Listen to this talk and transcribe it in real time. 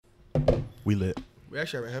We lit. We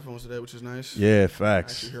actually have headphones today, which is nice. Yeah, I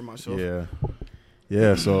facts. actually hear myself.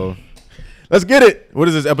 Yeah. So let's get it. What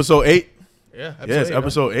is this? Episode 8? Yeah. Yes, eight,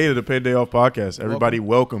 episode 8 of the Pay Day Off podcast. Everybody,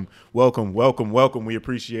 welcome. We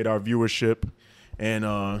appreciate our viewership,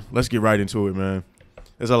 and let's get right into it, man.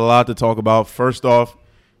 There's a lot to talk about. First off,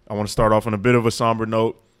 I want to start off on a bit of a somber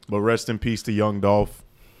note, but rest in peace to Young Dolph.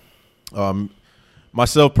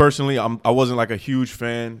 Myself personally, I wasn't like a huge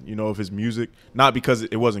fan, of his music. Not because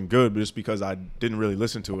it wasn't good, but just because I didn't really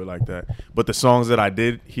listen to it like that. But the songs that I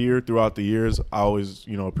did hear throughout the years, I always,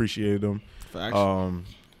 appreciated them. Facts.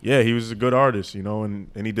 Yeah, he was a good artist, and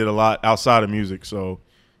he did a lot outside of music. So,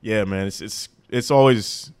 yeah, man, it's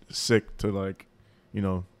always sick to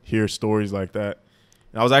hear stories like that.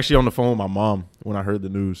 And I was actually on the phone with my mom when I heard the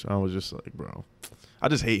news. I was just like, bro, I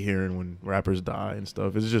just hate hearing when rappers die and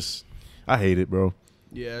stuff. It's just, I hate it, bro.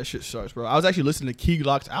 Yeah, that shit sucks, bro. I was actually listening to Key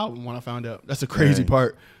Glock's album when I found out. That's the crazy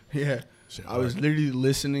part. Yeah. Shit, I was literally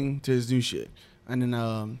listening to his new shit. And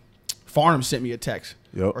then Farnham sent me a text.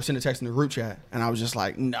 Yep. Or sent a text in the group chat. And I was just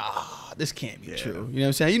like, nah, this can't be true. You know what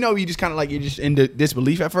I'm saying? You just kind of you're just in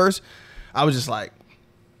disbelief at first. I was just like,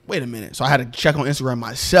 wait a minute. So I had to check on Instagram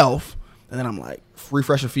myself. And then I'm like,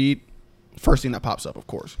 refresh the feed. First thing that pops up, of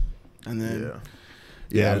course. And then,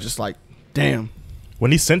 I was just like, damn.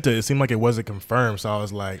 When he sent it seemed like it wasn't confirmed. So I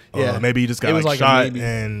was like, maybe he just got shot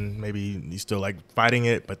and maybe he's still fighting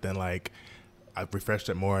it. But then I refreshed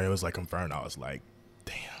it more and it was confirmed. I was like,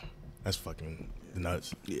 damn, that's fucking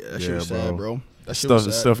nuts. Yeah, that shit was sad, bro. That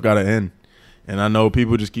shit Stuff got to end. And I know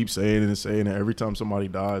people just keep saying it and saying it every time somebody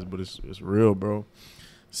dies, but it's real, bro.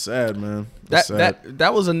 Sad, man.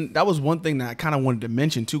 That was one thing that I kind of wanted to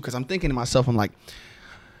mention too, because I'm thinking to myself, I'm like,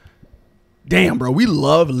 damn, bro, we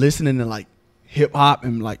love listening to hip hop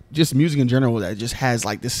and just music in general that just has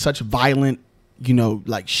this such violent,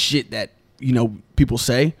 shit that people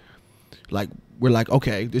say. We're like,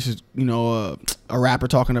 okay, this is a rapper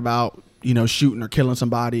talking about shooting or killing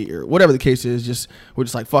somebody or whatever the case is. We're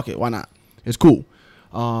just like, fuck it, why not? It's cool.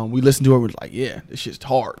 We listen to it, we're like, yeah, this shit's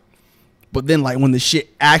hard. But then when the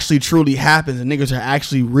shit actually truly happens and niggas are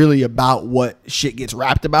actually really about what shit gets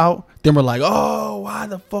rapped about, then we're like, oh, why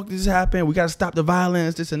the fuck did this happen? We got to stop the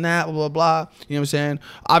violence, this and that, blah, blah, blah. You know what I'm saying?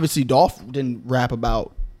 Obviously, Dolph didn't rap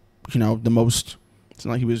about, the most. It's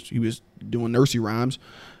not like he was doing nursery rhymes.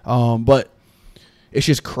 But it's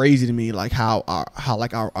just crazy to me, how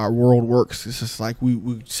our world works. It's just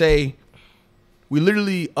we say, we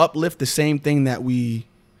literally uplift the same thing that we,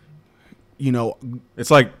 it's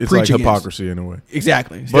like hypocrisy against. In a way.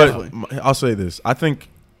 Exactly. But I'll say this. I think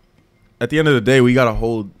at the end of the day, we got to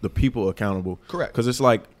hold the people accountable. Correct. Because it's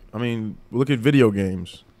look at video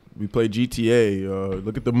games. We play GTA.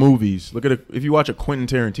 Look at the movies. If you watch a Quentin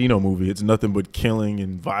Tarantino movie, it's nothing but killing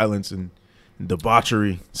and violence and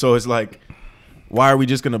debauchery. So it's why are we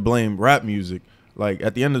just going to blame rap music?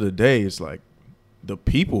 At the end of the day, it's the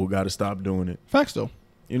people got to stop doing it. Facts, though.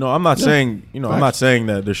 I'm not saying, I'm not saying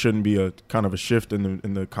that there shouldn't be a kind of a shift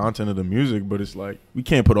in the content of the music, but it's we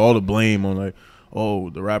can't put all the blame on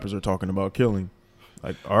the rappers are talking about killing.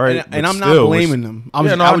 All right. And I'm not blaming them. I'm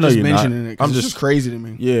just mentioning it because it's just crazy to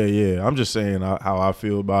me. Yeah. I'm just saying how I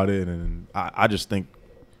feel about it. And I just think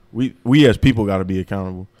we as people got to be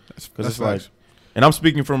accountable. Because it's and I'm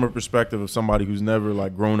speaking from a perspective of somebody who's never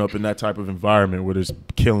grown up in that type of environment where there's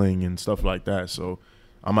killing and stuff like that. So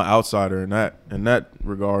I'm an outsider in that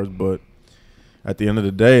regards, but at the end of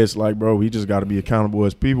the day, it's bro, we just got to be accountable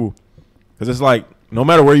as people, because it's no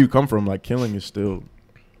matter where you come from, killing is still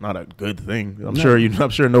not a good thing. I'm sure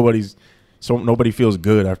nobody feels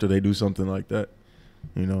good after they do something like that,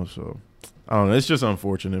 So I don't know. It's just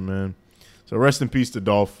unfortunate, man. So rest in peace to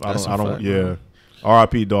Dolph.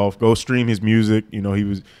 R.I.P. Dolph. Go stream his music.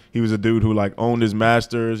 He was a dude who owned his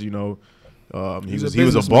masters. He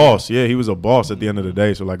was a boss. Yeah, he was a boss at the end of the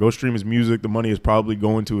day. So go stream his music. The money is probably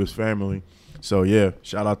going to his family. So yeah,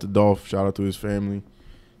 shout out to Dolph. Shout out to his family,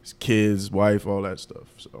 his kids, wife, all that stuff.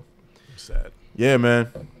 So sad. Yeah,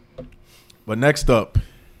 man. But next up,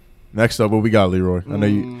 what we got, Leroy?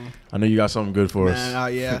 I know you got something good for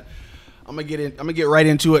us. Yeah. I'm gonna get right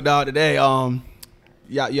into it, dog. Today,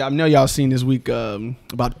 Yeah, I know y'all seen this week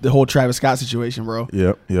about the whole Travis Scott situation, bro.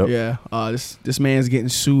 Yep. Yeah, this man's getting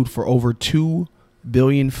sued for over $2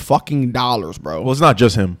 billion fucking dollars, bro. Well, it's not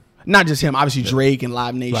just him. Not just him, obviously Drake and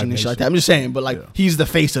Live Nation and shit like that. I'm just saying, but he's the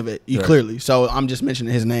face of it, clearly. So I'm just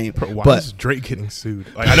mentioning his name. Bro, why is Drake getting sued?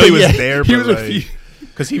 I know he was there, but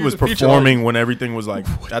because he was performing when everything was at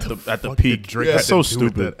the peak. Drake That's so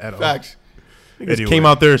stupid. At all. Facts. He came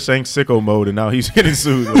out there saying sicko mode, and now he's getting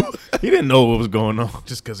sued. He didn't know what was going on.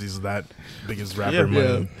 Just because he's that biggest rapper.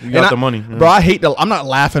 Money. You got the money. Yeah. Bro, I hate I'm not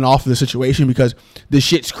laughing off of the situation because this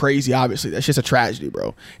shit's crazy, obviously. That shit's a tragedy,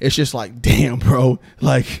 bro. It's just like, damn, bro.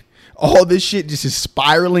 Like, all this shit just is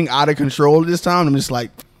spiraling out of control at this time. I'm just like,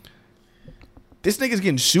 this nigga's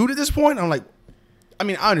getting sued at this point? I'm like, I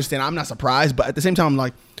mean, I understand. I'm not surprised. But at the same time, I'm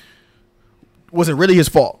like, was it really his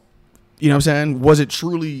fault? You know what I'm saying? Was it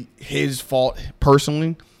truly his fault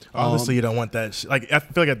personally? Obviously, you don't want that. Like, I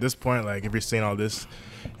feel like at this point, like, if you're seeing all this,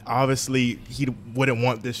 obviously, he wouldn't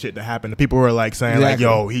want this shit to happen. The people were, like, saying, like,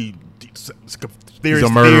 yo, he's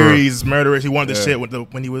murderous. He wanted this shit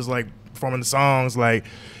when he was, like, performing the songs. Like,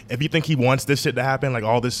 if you think he wants this shit to happen, like,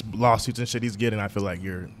 all this lawsuits and shit he's getting, I feel like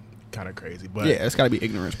you're kind of crazy. But yeah, it's got to be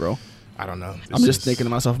ignorance, bro. I don't know. I'm just thinking to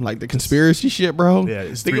myself, I'm like, the conspiracy shit, bro.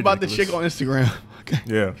 Yeah, think about the chick on Instagram. Okay.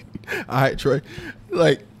 Yeah. All right, Troy.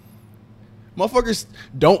 Like, motherfuckers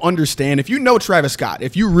don't understand. If you know Travis Scott,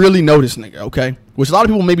 if you really know this nigga, okay, which a lot of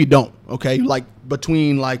people maybe don't, okay, like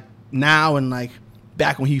between like now and like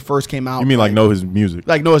back when he first came out. You mean like know his music?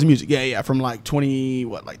 Like know his music, yeah, from like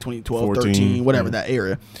 2012, 14, 13, whatever that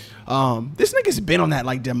area. This nigga's been on that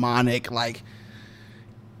like demonic, like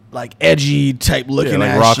edgy type looking like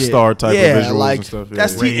ass rock shit. star type of visuals like, and stuff. Yeah,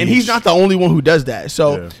 that's and he's not the only one who does that.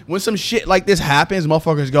 So when some shit like this happens,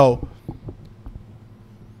 motherfuckers go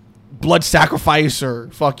blood sacrifice or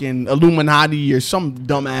fucking Illuminati or some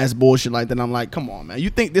dumbass bullshit like that. And I'm like, come on, man. You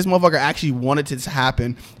think this motherfucker actually wanted this to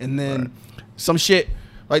happen, and then some shit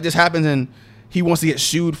like this happens and he wants to get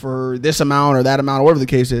sued for this amount or that amount or whatever the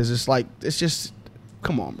case is? It's like, it's just,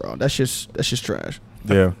 come on, bro. That's just trash.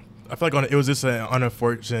 Yeah. I feel like it was just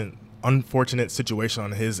an unfortunate situation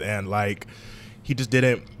on his end. Like, he just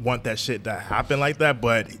didn't want that shit to happen like that.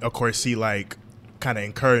 But of course, he like kind of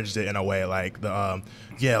encouraged it in a way. Like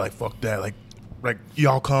like fuck that. Like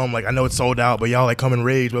y'all come. Like, I know it's sold out, but y'all like come and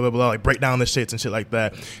rage. Blah blah blah. Like, break down the shits and shit like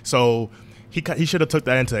that. So he should have took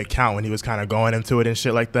that into account when he was kind of going into it and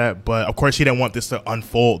shit like that. But of course, he didn't want this to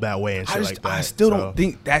unfold that way and shit like that. I still don't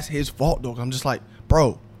think that's his fault, though. I'm just like,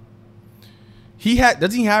 bro.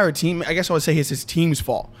 Doesn't he hire a team? I guess I would say it's his team's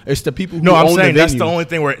fault. It's the people who own the venue. That's the only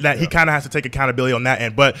thing where he kind of has to take accountability on that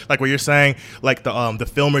end. But like what you're saying, like the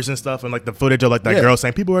filmers and stuff, and like the footage of like that girl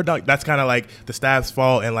saying people are done, that's kind of like the staff's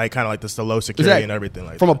fault and like kind of like the low security and everything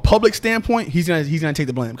like from that. a public standpoint, he's gonna take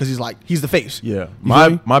the blame because he's the face. Yeah.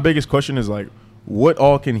 My biggest question is like, what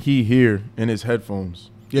all can he hear in his headphones?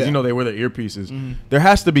 Because you know they wear the earpieces. Mm-hmm. There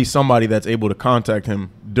has to be somebody that's able to contact him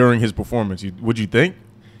during his performance. Would you think?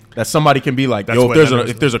 That somebody can be like, yo,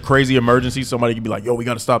 if there's a crazy emergency, somebody can be like, yo, we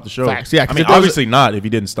got to stop the show. Facts, yeah. I mean, obviously not if he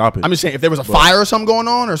didn't stop it. I'm just saying, if there was a fire or something going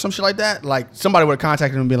on or some shit like that, like somebody would have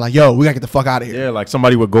contacted him and been like, yo, we got to get the fuck out of here. Yeah, like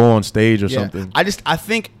somebody would go on stage or something. I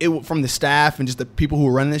think it from the staff and just the people who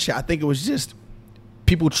were running this shit, I think it was just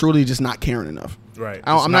people truly just not caring enough. Right.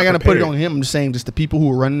 I'm not going to put it on him. I'm just saying just the people who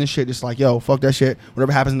were running this shit, just like, yo, fuck that shit.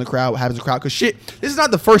 Whatever happens in the crowd, what happens in the crowd. Because shit, this is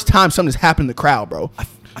not the first time something's happened in the crowd, bro.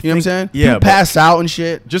 You know what I'm saying? Yeah, people pass out and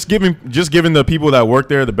shit. Just giving the people that work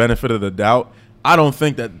there the benefit of the doubt. I don't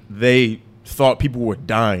think that they thought people were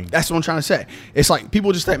dying. That's what I'm trying to say. It's like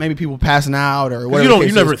people just think maybe people passing out or whatever.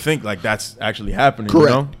 You never think like that's actually happening. Correct.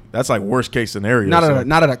 You know? That's like worst case scenario.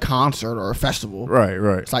 Not at a concert or a festival. Right.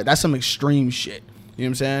 It's like that's some extreme shit. You know what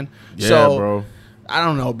I'm saying? Yeah, bro. I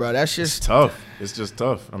don't know, bro. That's just tough. It's just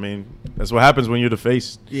tough. I mean, that's what happens when you're the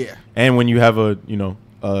face. Yeah. And when you have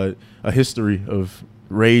a history of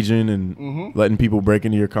raging and letting people break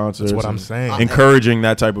into your concerts. That's what I'm saying. Encouraging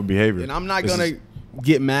that type of behavior. And I'm not going to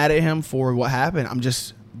get mad at him for what happened.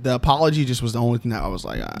 The apology just was the only thing that I was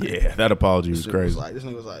like, yeah, that apology was crazy. This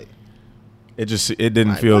nigga was like, it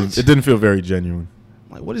didn't feel very genuine.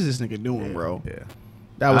 Like, what is this nigga doing, bro? Yeah.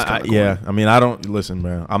 That was kind of yeah. I mean, listen,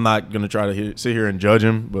 man. I'm not going to try to sit here and judge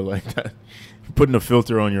him, but like that. Putting a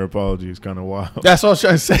filter on your apology is kind of wild. That's what I was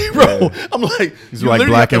trying to say, bro. Yeah. I'm like, it's like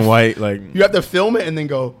black and white. Like you have to film it and then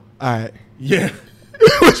go, all right, yeah.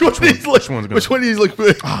 Which one of these look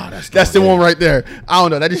good? That's the one right there. I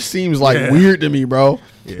don't know. That just seems like weird to me, bro.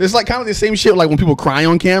 Yeah. It's like kind of the same shit like when people cry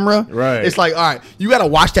on camera. Right. It's like, all right, you got to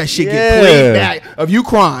watch that shit get played back of you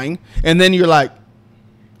crying, and then you're like,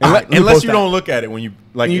 unless you don't look at it when you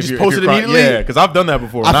like, and you just post it immediately. Yeah, because I've done that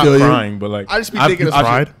before. Not crying, but like I just be thinking it's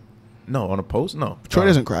cried. No, on a post? No. Troy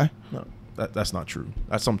doesn't cry. No, that's not true.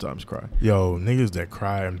 I sometimes cry. Yo, niggas that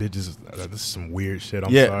cry, they just this is some weird shit.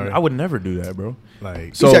 I'm sorry. I would never do that, bro.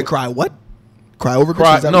 Like, so you said cry what? Cry over?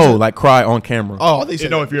 No, like cry on camera. Oh, they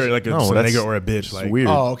said if you're like a nigga or a bitch, like weird.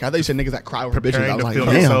 Oh, okay. I thought you said niggas that cry over bitches. I was like, film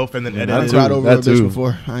yourself and then edit I cried over a bitch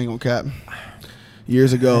before. I ain't gonna cap.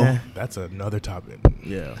 Years ago. That's another topic.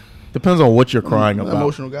 Yeah. Depends on what you're crying about.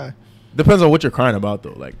 Emotional guy. Depends on what you're crying about,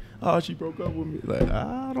 though. Like, oh, she broke up with me. Like,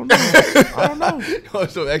 I don't know. I don't know.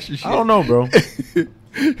 Some extra shit. I don't know, bro.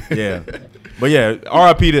 Yeah. But yeah,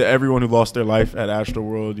 RIP to everyone who lost their life at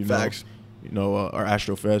Astroworld, Facts. Or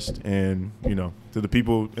Astrofest, and, to the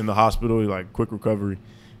people in the hospital, like, quick recovery.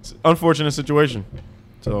 It's an unfortunate situation.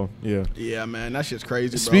 So, yeah. Yeah, man, that shit's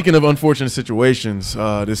crazy, bro. Speaking of unfortunate situations,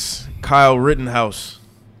 this Kyle Rittenhouse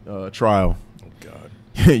trial. Oh, God.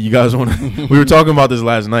 You guys want to – we were talking about this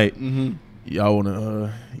last night. Mm-hmm. Y'all want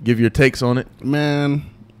to give your takes on it? Man,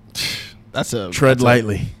 that's a – Tread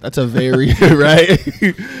lightly. That's a very – right?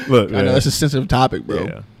 Look, I know that's a sensitive topic, bro.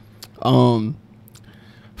 Yeah.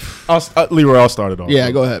 Leroy, I'll start it off. Yeah,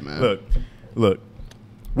 go ahead, man. Look.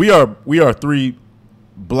 We are three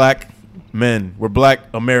black men. We're black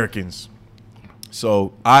Americans.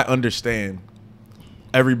 So I understand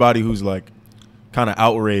everybody who's like kind of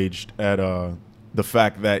outraged at the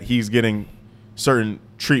fact that he's getting certain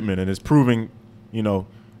treatment and is proving,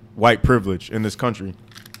 white privilege in this country.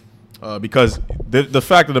 Because the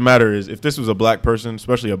fact of the matter is, if this was a black person,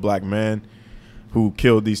 especially a black man who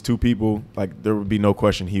killed these two people, like, there would be no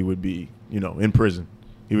question he would be, in prison.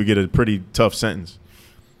 He would get a pretty tough sentence.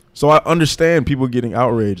 So I understand people getting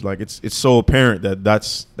outraged. Like, it's so apparent that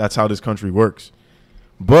that's how this country works.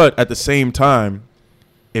 But at the same time,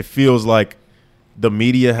 it feels like the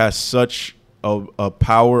media has such a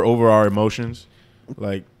power over our emotions.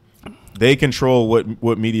 Like, they control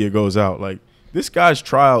what media goes out. Like, this guy's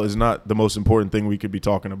trial is not the most important thing we could be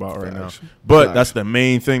talking about right now. But that's the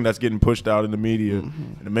main thing that's getting pushed out in the media.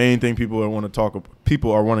 And the main thing people are wanting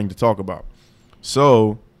to talk about.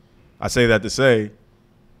 So I say that to say,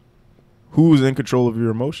 who's in control of your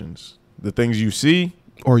emotions? The things you see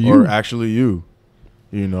or actually you,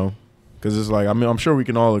 Because it's like, I'm sure we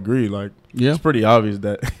can all agree. Like, it's pretty obvious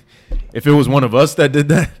that if it was one of us that did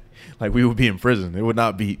that, like, we would be in prison. It would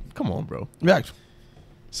not be, come on, bro. Yeah.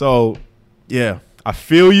 So, yeah, I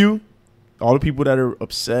feel you. All the people that are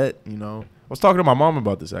upset, I was talking to my mom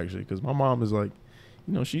about this, actually, because my mom is like,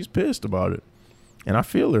 she's pissed about it. And I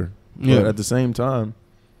feel her. Yeah. But at the same time,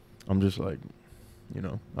 I'm just like,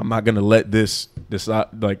 I'm not going to let this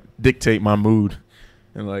dictate my mood.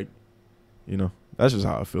 And, like, that's just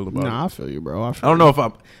how I feel about it. Nah, I feel you, bro. I don't know if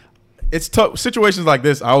it's tough. Situations like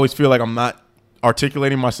this, I always feel like I'm not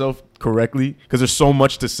articulating myself correctly because there's so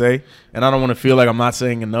much to say, and I don't want to feel like I'm not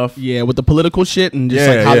saying enough. Yeah, with the political shit and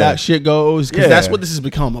just how that shit goes, because that's what this has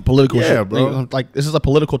become, a political shit. Bro. Like, this is a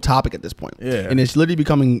political topic at this point. Yeah. And it's literally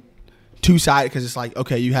becoming two-sided because it's like,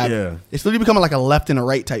 okay, you have it's literally becoming like a left and a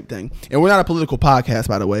right type thing. And we're not a political podcast,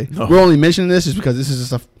 by the way. No. We're only mentioning this is because this is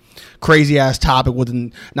just a crazy-ass topic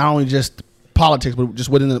within not only just politics, but just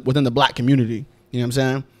within the black community. You know what I'm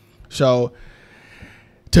saying? So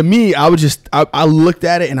to me, I looked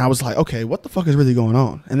at it and I was like, okay, what the fuck is really going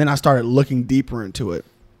on? And then I started looking deeper into it.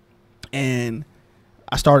 And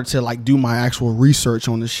I started to like do my actual research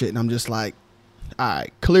on this shit. And I'm just like, all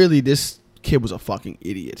right, clearly this kid was a fucking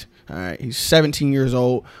idiot. All right. He's 17 years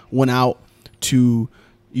old, went out to,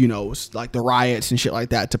 like the riots and shit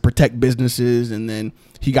like that to protect businesses. And then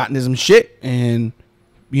he got into some shit and,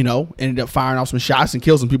 ended up firing off some shots and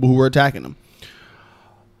killed some people who were attacking him.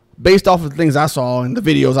 Based off of the things I saw and the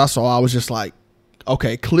videos I saw, I was just like,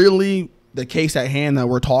 okay, clearly the case at hand that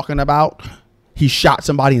we're talking about, he shot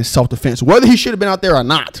somebody in self-defense. Whether he should have been out there or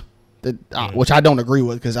not, which I don't agree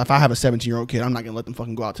with, because if I have a 17-year-old kid, I'm not going to let them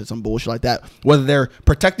fucking go out to some bullshit like that, whether they're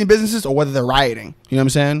protecting businesses or whether they're rioting. You know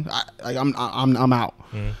what I'm saying? I'm out.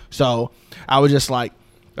 Mm. So I was just like,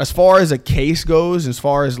 as far as a case goes, as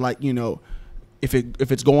far as like, if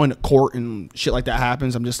it's going to court and shit like that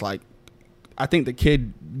happens, I'm just like, I think the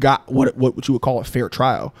kid got what you would call a fair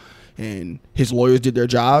trial, and his lawyers did their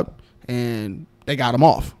job and they got him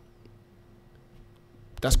off.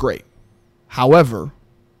 That's great. However,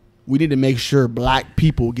 we need to make sure black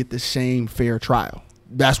people get the same fair trial.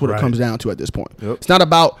 That's what it comes down to at this point. Yep. It's not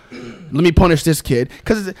about, let me punish this kid,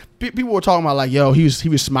 because people were talking about like, yo, he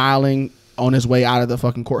was smiling on his way out of the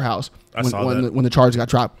fucking courthouse when the charges got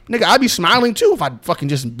dropped. Nigga, I'd be smiling too if I fucking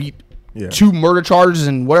just beat 2 murder charges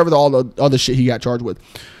and whatever all the other shit he got charged with.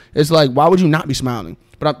 It's like, why would you not be smiling?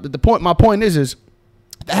 But my point is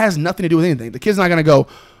that has nothing to do with anything. The kid's not gonna go,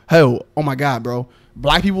 hey, oh my God, bro,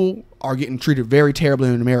 black people are getting treated very terribly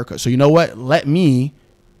in America. So you know what? Let me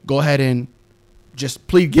go ahead and just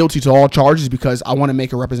plead guilty to all charges because I want to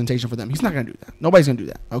make a representation for them. He's not gonna do that. Nobody's gonna do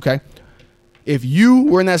that. Okay. If you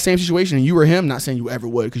were in that same situation and you were him, not saying you ever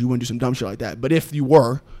would because you wouldn't do some dumb shit like that, but if you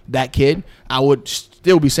were that kid, I would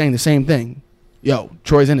still be saying the same thing. Yo,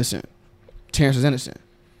 Troy's innocent. Terrence is innocent.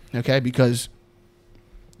 Okay? Because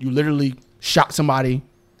you literally shot somebody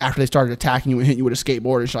after they started attacking you and hitting you with a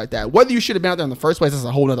skateboard and shit like that. Whether you should have been out there in the first place, that's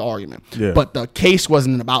a whole other argument. Yeah. But the case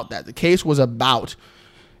wasn't about that. The case was about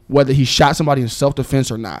whether he shot somebody in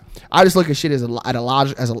self-defense or not. I just look at shit as a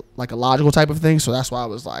logical type of thing, so that's why I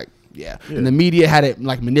was like, yeah. And the media had it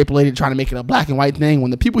like manipulated, trying to make it a black and white thing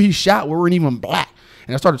when the people he shot weren't even black.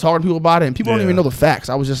 And I started talking to people about it, and people don't even know the facts.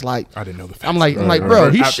 I was just like, I didn't know the facts. I'm like, bro,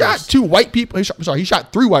 he shot 2 white people. He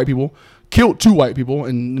shot 3 white people, killed 2 white people,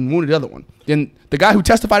 and wounded the other one. Then the guy who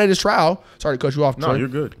testified at his trial, sorry to cut you off. No, you're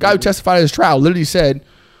good. The guy who testified at his trial literally said,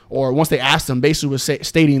 or once they asked him, basically was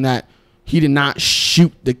stating that he did not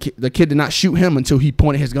shoot the kid did not shoot him until he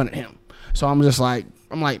pointed his gun at him. So I'm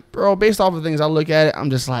like, bro, based off of the things I look at it, I'm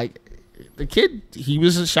just like, the kid, he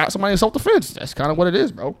was shot somebody in self-defense. That's kind of what it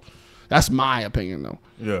is, bro. That's my opinion, though.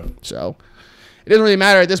 Yeah. So it doesn't really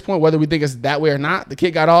matter at this point whether we think it's that way or not. The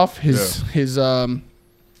kid got off. His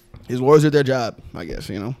lawyers did their job, I guess,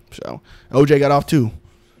 you know. So OJ got off too.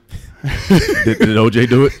 Did OJ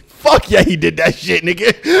do it? Fuck yeah, he did that shit,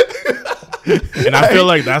 nigga. And I feel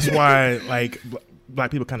like that's why like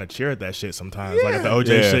black people kind of cheer at that shit sometimes, like at the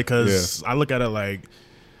OJ shit, because I look at it like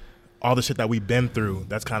all the shit that we've been through.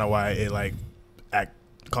 That's kind of why it like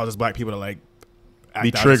causes black people to like act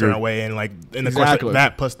be out triggered a certain way, and like in the course of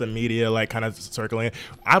that plus the media like kind of circling.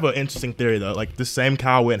 I have an interesting theory though. Like this same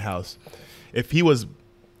Kyle Rittenhouse, if he was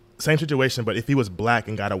same situation, but if he was black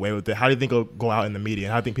and got away with it, how do you think it'll go out in the media?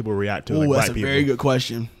 And how do you think people react to it? Like that's black a people? very good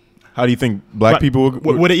question. How do you think black people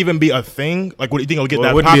would it even be a thing? Like, would you think it'll get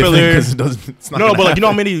well, that popular? It's not no, but like you know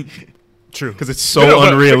how many. True, because it's so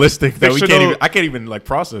unrealistic that we can't even. I can't even like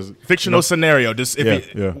process it. Fictional scenario. Just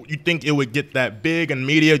if you think it would get that big in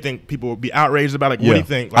media, you think people would be outraged about it? Like, what do you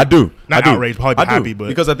think? Like, I do. Not outraged, probably happy, but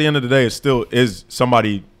because at the end of the day, it still is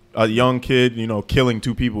somebody, a young kid, you know, killing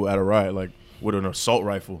 2 people at a riot, like with an assault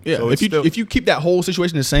rifle. Yeah, so if you keep that whole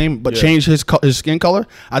situation the same, but change his skin color,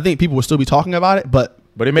 I think people will still be talking about it. But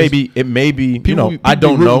it may be. You know, I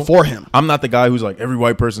don't know for him. I'm not the guy who's like every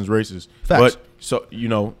white person's racist. Facts. But so you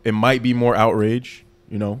know, it might be more outrage.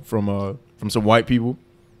 You know, from some white people,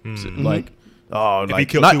 like not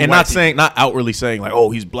outwardly saying like, oh,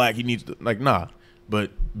 he's black, he needs to, like, nah,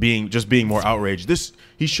 but being more outraged.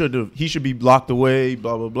 He should be locked away,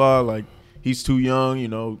 blah blah blah. Like he's too young. You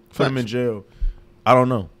know, put him in jail. I don't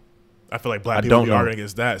know. I feel like black people be arguing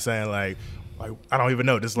against that, saying like I don't even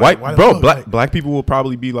know. Just like black people will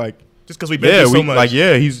probably be like, just because we've been through so much. Like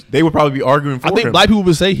they would probably be arguing for him. I think black people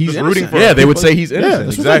would say he's rooting for him. Yeah, they would say he's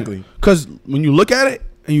innocent. Exactly. Because when you look at it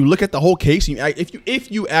and you look at the whole case,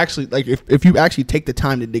 if you actually take the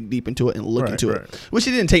time to dig deep into it and look into it, which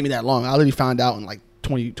it didn't take me that long. I literally found out in like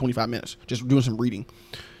 20-25 minutes just doing some reading.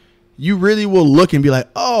 You really will look and be like,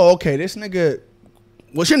 oh, okay, this nigga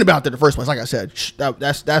shouldn't have been out there in the first place. Like I said,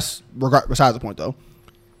 that's besides the point though.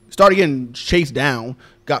 Started getting chased down,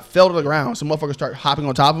 fell to the ground. Some motherfuckers started hopping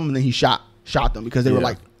on top of him, and then he shot them because they were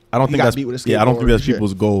like, I don't think that's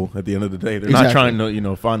people's goal at the end of the day. They're not trying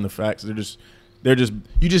to find the facts. They're just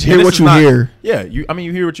you just hear what you hear. Yeah, you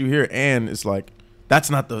hear what you hear, and it's like that's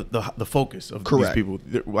not the focus of these people.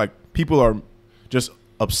 Like people are just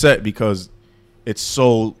upset because it's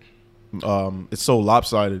so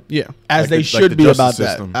lopsided. Yeah, as they should be about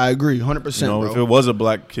that. I agree, 100%. You know, if it was a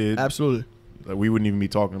black kid, absolutely. Like we wouldn't even be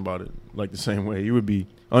talking about it like the same way. You would be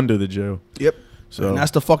under the jail. Yep. So and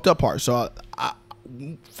that's the fucked up part. So I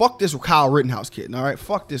fuck this Kyle Rittenhouse kid. All right,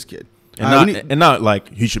 fuck this kid. And not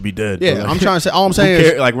like he should be dead. Yeah, like, I'm trying to say. All I'm saying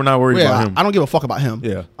is like we're not worried about him. I don't give a fuck about him.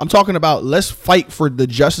 Yeah. I'm talking about let's fight for the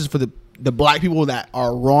justice for the black people that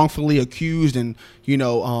are wrongfully accused and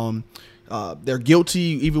they're guilty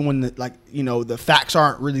even when the facts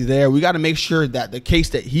aren't really there. We got to make sure that the case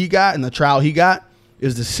that he got and the trial he got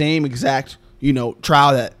is the same exact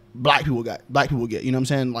trial that black people get. You know what I'm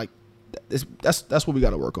saying? Like that's what we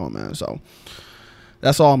got to work on, man. So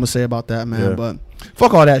that's all I'm gonna say about that, man. Yeah. But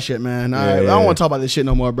fuck all that shit, man. I don't want to talk about this shit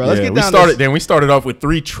no more, bro. Let's get down. We started off with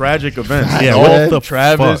 3 tragic events. Yeah, the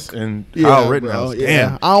Travis and Kyle Rittenhouse.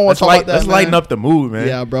 Damn, I don't want to talk about that. Let's lighten up the mood, man.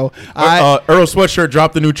 Yeah, bro. Earl Sweatshirt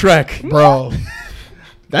dropped a new track, bro.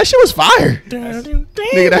 That shit was fire.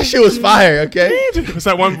 Nigga, that shit was fire, okay? What's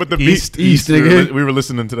that one with the East, nigga? We were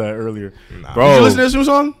listening to that earlier. Bro. Did you listen to this new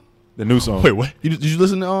song? The new song. Wait, what? Did you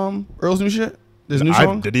listen to Earl's new shit? This new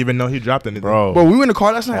song? I didn't even know he dropped anything. Bro, we were in the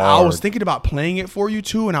car last night. I was thinking about playing it for you,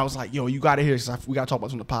 too, and I was like, yo, you got to hear this. We got to talk about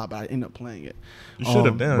this on the pod, but I ended up playing it. You should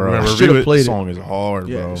have done. Bro. I should have played it. The song is hard,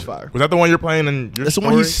 bro. Yeah, it's fire. Was that the one you're playing in your That's story?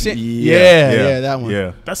 The one he sent. Yeah, that one.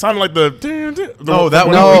 Yeah. That sounded like the... No, that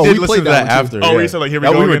one. No, we did listen to that after. Oh, you said like, here we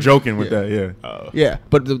go We were joking with that, yeah. Yeah,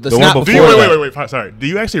 but the snap before... Wait, sorry. Do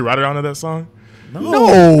you actually write around to that song? No,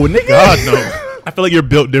 nigga. God, no. I feel like you're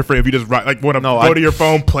built different if you just want to go to your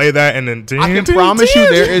phone, play that, and then. I can promise you,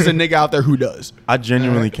 there is a nigga out there who does. I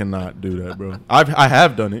genuinely cannot do that, bro. I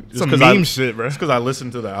have done it. Some meme shit, bro. It's because I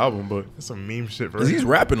listened to the album, but it's some meme shit, bro. Because he's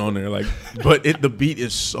rapping on there, but the beat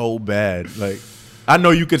is so bad, I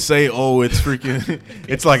know you could say, oh, it's freaking,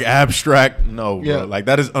 it's like abstract. No, bro. Like,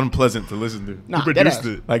 that is unpleasant to listen to. Nah, he produced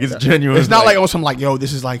it. Like, it's genuine. It's not like on some yo,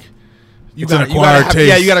 this is like, you got acquired taste.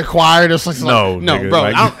 Yeah, you got acquired. It's like, no,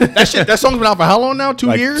 bro. That song's been out for how long now?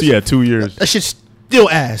 2 years? Yeah, 2 years. That shit's still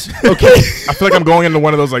ass. Okay. I feel like I'm going into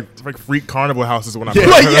one of those like freak carnival houses when I'm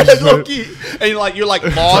low-key. And you're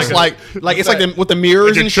like boss, like it's like with the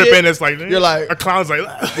mirrors and shit. Tripping, it's like you're like a clown's like.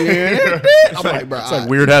 I'm like, bro, it's like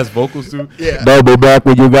weird ass vocals too. Yeah. Double back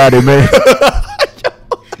when you got it, man.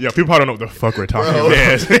 Yeah, people probably don't know what the fuck we're talking about.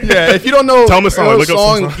 Yeah, if you don't know, tell me the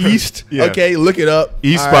song East. Okay, look it up.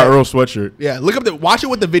 East by Earl Sweatshirt. Yeah, look up watch it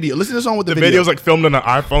with the video. Listen to the song with the video. The video's like filmed on an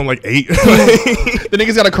iPhone 8. The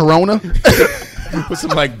nigga's got a Corona. With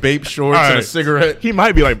some babe shorts and a cigarette. He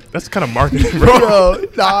might be that's kind of marketing, bro.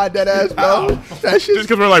 Nah, dead ass, bro. That shit. Just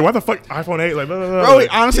because we're like, what the fuck, iPhone 8, bro.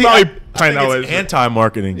 Honestly, it's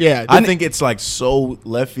anti-marketing. Yeah, I think it's so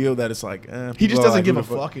left field that it's he just doesn't give a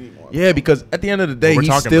fuck anymore. Yeah, because at the end of the day,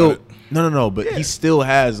 he still but he still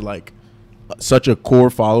has such a core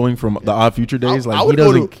following from the Odd Future days. I would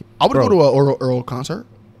go to an Earl concert.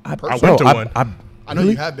 I went to one. I know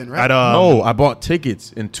you have been, right? No, I bought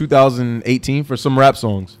tickets in 2018 for some rap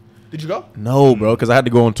songs. Did you go? No, bro, because I had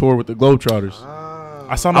to go on tour with the Globetrotters.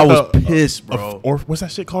 I saw him. I was pissed, bro. What's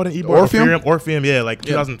that shit called in Ybor? Orpheum? Yeah,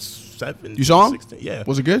 2007. You saw him? 16, yeah.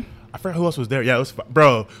 Was it good? I forgot who else was there. Yeah, it was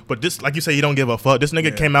bro. But this, like you say, you don't give a fuck. This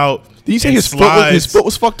nigga came out. Did you say his foot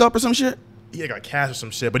was fucked up or some shit? Yeah, got cash or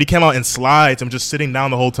some shit. But he came out in slides and just sitting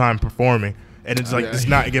down the whole time performing. And it's it's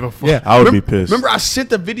not give a fuck. Yeah, I would be pissed. Remember, I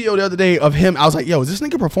sent the video the other day of him. I was like, yo, is this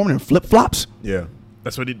nigga performing in flip flops? Yeah.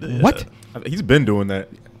 That's what he did. What? He's been doing that.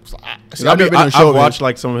 I've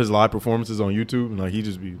watched some of his live performances on YouTube, and he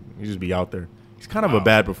just be out there. He's kind of a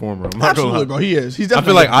bad performer. I'm not Absolutely, bro. He is. He's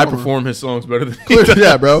definitely. I feel like I perform his songs better than he does.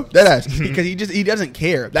 Yeah, bro. That ass. Because he doesn't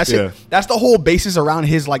care. That's it. That's the whole basis around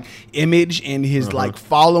his image and his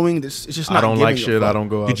following. It's just not. I don't like shit. I don't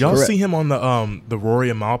go out. Did y'all see him on the Rory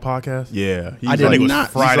and Mal podcast? Yeah, I did not.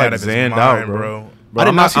 Fried out of his mind, out, bro. Bro,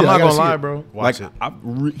 I'm not gonna lie, bro. Watch it.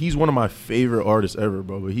 He's one of my favorite artists ever,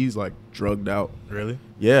 bro. But he's drugged out. Really?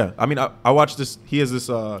 Yeah. I mean, I watched this. He has this.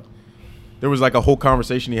 There was a whole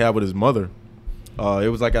conversation he had with his mother. It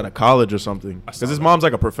was at a college or something. Because his mom's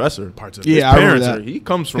a professor. Yeah, his parents he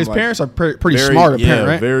comes from his parents are pretty smart. Yeah,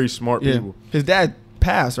 right? very smart people. His dad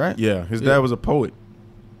passed, right? Yeah, his dad was a poet.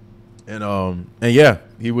 And yeah,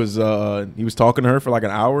 he was talking to her for an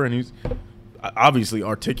hour, and he's obviously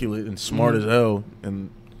articulate and smart as hell,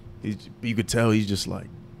 and you could tell he's just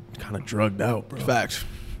kind of drugged out, bro. Facts.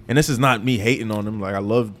 And this is not me hating on him. I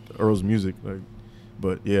love Earl's music,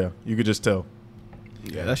 but yeah, you could just tell.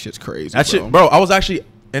 Yeah, that shit's crazy. That shit, bro. I was actually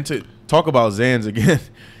into talk about Zans again.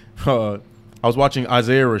 I was watching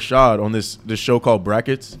Isaiah Rashad on this show called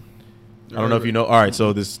Brackets. I don't know if you know. All right,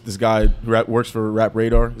 so this guy who works for Rap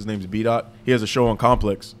Radar. His name's B-Dot. He has a show on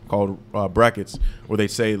Complex called Brackets, where they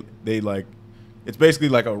say it's basically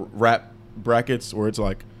like a rap brackets where it's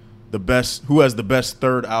the best, who has the best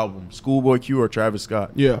third album, Schoolboy Q or Travis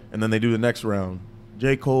Scott. Yeah. And then they do the next round,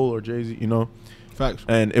 J. Cole or Jay-Z, Facts.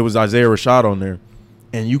 And it was Isaiah Rashad on there.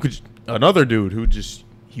 And another dude who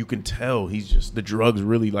you can tell he's just, the drugs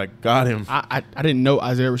really got him. I didn't know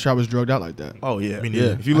Isaiah Rashad was drugged out like that. Oh, yeah.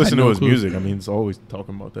 Yeah. If you listen to his music, it's always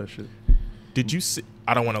talking about that shit. Did you see,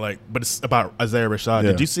 I don't want to but it's about Isaiah Rashad.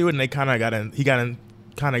 Yeah. Did you see when they kind of got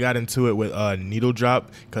into it with Needle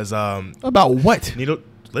Drop? Because about what?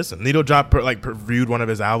 Needle Drop reviewed one of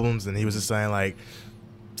his albums, and he was just saying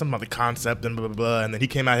something about the concept and blah blah blah, and then he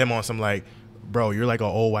came at him on some bro, you're an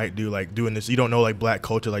old white dude doing this. You don't know black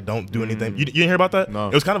culture. Don't do anything. You didn't hear about that? No.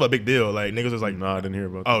 It was kind of a big deal. Niggas was no, I didn't hear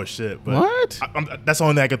about that. Oh shit. But what? That's the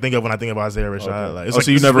only thing I can think of when I think of Isaiah Rashad. Okay.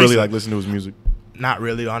 So you never really listened to his music? Not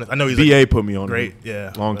really, honest. I know he's BA put me on. Great,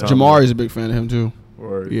 yeah. Long time. Jamar is a big fan of him too.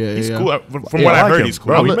 Yeah, he's cool. From what I heard, he's cool.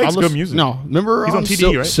 Bro, he makes good music. No, remember he's on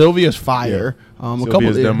TD, right? Sylvia's Fire. Yeah. A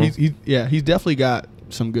couple. He's definitely got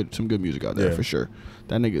some good music out there for sure.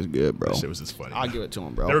 That nigga's good, bro. That shit was just funny. I'll give it to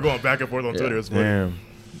him, bro. They were going back and forth on Twitter. It's funny. Damn.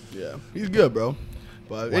 Yeah, he's good, bro.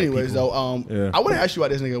 But anyways, though, I want to ask you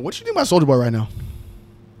about this nigga. What you think about Soulja Boy right now?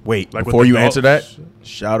 Wait, before you answer that,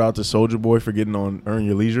 shout out to Soulja Boy for getting on Earn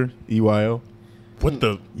Your Leisure, EYL. What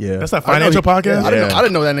the? Yeah, that's that financial podcast. I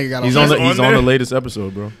didn't know that nigga got on. He's on the latest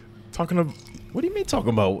episode, bro. Talking of what do you mean talking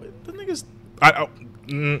about? The niggas.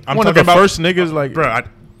 I'm one of the first niggas bro.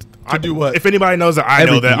 To do what? If anybody knows that, I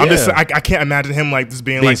know that. I'm just. I can't imagine him like just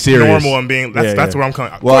being like serious. Normal and being. That's where I'm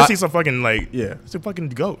coming. Of course, he's a fucking like. Yeah, he's a fucking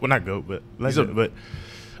goat. Well, not goat, but legend. But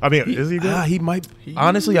I mean, is he good? He might.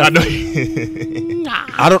 Honestly, I know.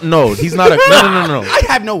 I don't know. He's not a. No. I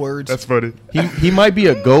have no words. That's funny. He might be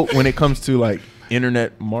a goat when it comes to like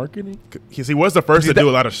internet marketing. He was the first to do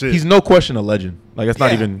a lot of shit. He's no question a legend. Like that's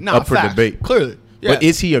not even up for debate. Clearly. Yeah. But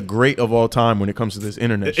is he a great of all time when it comes to this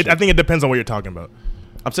internet shit? I think it depends on what you're talking about.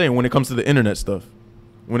 I'm saying when it comes to the internet stuff.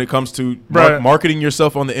 When it comes to marketing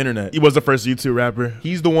yourself on the internet. He was the first YouTube rapper.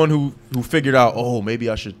 He's the one who figured out,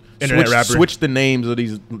 maybe I should switch the names of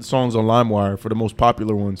these songs on LimeWire for the most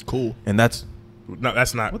popular ones. Cool. And that's... No,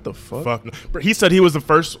 that's not. What the fuck? No. He said he was the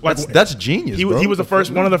first. Like, that's genius, He was the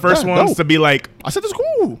first, one of the first ones to be like... I said that's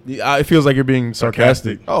cool. It feels like you're being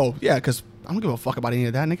sarcastic. Oh, yeah, because I don't give a fuck about any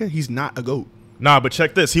of that, nigga. He's not a goat. Nah, but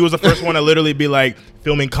check this. He was the first one to literally be like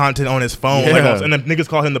filming content on his phone, and then niggas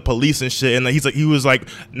call him the police and shit. And he was like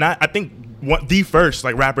the first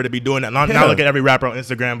like rapper to be doing that. Now look at every rapper on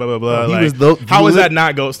Instagram, blah blah blah. How is that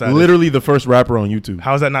not goat status? Literally the first rapper on YouTube.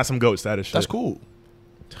 How is that not some goat status shit? That's cool.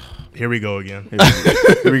 Here we go again.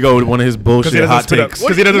 Here we go with one of his bullshit hot takes.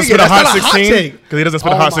 Because he doesn't spit a hot 16. Because he doesn't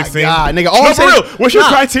spit a hot 16. God, nigga. No, for real. What's your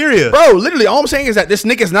criteria? Bro, literally, all I'm saying is that this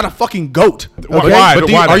nigga is not a fucking goat. Okay? Why?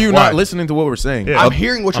 But are you not listening to what we're saying? Yeah. I'm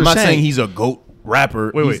hearing what you're saying. I'm not saying he's a goat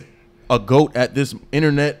rapper. Wait. A goat at this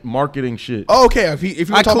internet marketing shit. Oh, okay. If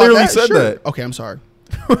you I clearly said that. Okay, I'm sorry.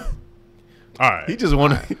 All right. He just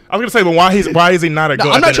wanted. I was gonna say, but why is he not a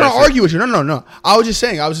goat? I'm not trying to argue with you. No. I was just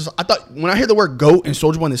saying. I thought when I hear the word goat and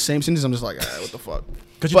Soulja Boy in the same sentence, I'm just like, what the fuck?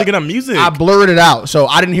 Because you're thinking of music. I blurred it out, so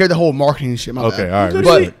I didn't hear the whole marketing shit. My okay, bad. all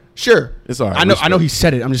right. But sure, it's all right. I know he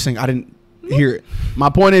said it. I'm just saying I didn't hear it.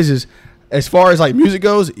 My point is as far as like music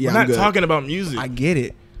goes, yeah, we're not talking about music. I get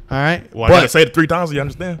it. All right. Well, I gotta say it 3 times so you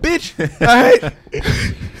understand, bitch. All right.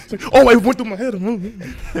 Oh, it went through my head.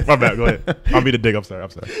 My bad. Go ahead. I'll be the dick. I'm sorry.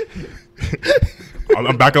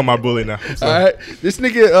 I'm back on my bully now. All right. This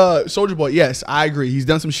nigga, Soulja Boy, yes, I agree. He's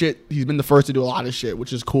done some shit. He's been the first to do a lot of shit,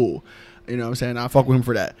 which is cool. You know what I'm saying? I fuck with him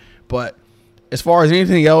for that. But as far as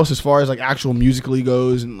anything else, as far as like actual musically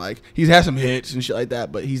goes, and like he's had some hits and shit like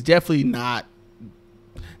that, but he's definitely not.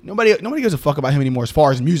 Nobody gives a fuck about him anymore as far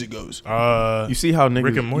as music goes. You see how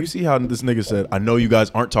niggas, you see how this nigga said, I know you guys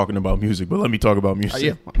aren't talking about music, but let me talk about music.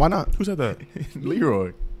 Yeah, why not? Who said that?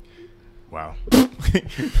 Leroy. Wow.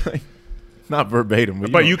 Not verbatim,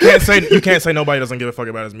 but you can't say nobody doesn't give a fuck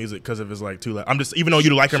about his music because of his like too loud. I'm just even though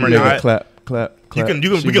you like him or not. Clap. We can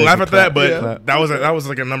laugh at that, but that was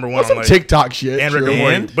like a number one. Some like, TikTok shit, and Rick and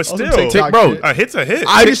Morty. But still, bro, a hit's a hit.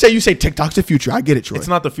 I just say you say TikTok's the future. I get it, Troy. It's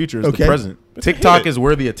not the future. It's the present. TikTok is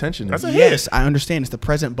where the attention is. Yes, I understand. It's the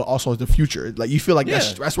present, but also the future. Like you feel like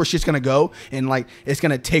that's where shit's gonna go, and like it's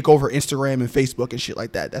gonna take over Instagram and Facebook and shit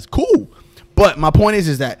like that. That's cool. But my point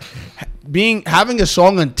is that having a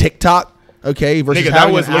song on TikTok. Okay, versus nigga,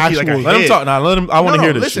 having an actual. Like let him talk. Now, let him. I want to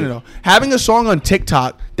hear this. Listen, shit. Though, having a song on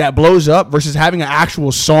TikTok that blows up versus having an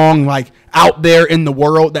actual song like out there in the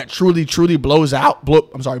world that truly blows up.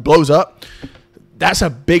 That's a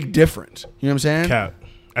big difference. You know what I'm saying? Cap.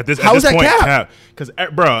 How is that point, cap? Because,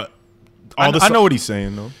 bro, I know what he's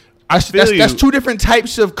saying though. That's two different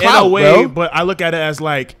types of clout, in a way, bro. But I look at it as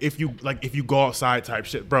like if you go outside type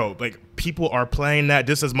shit, bro. Like people are playing that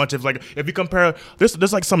just as much as like if you compare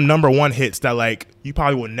there's like some number one hits that like you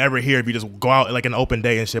probably would never hear if you just go out like an open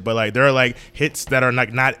day and shit. But like there are like hits that are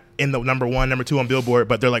like not in the number 1, number 2 on Billboard,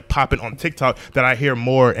 but they're like popping on TikTok that I hear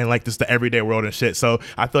more in like just the everyday world and shit. So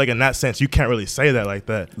I feel like in that sense you can't really say that like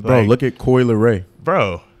that, bro. Like, look at Coi Leray,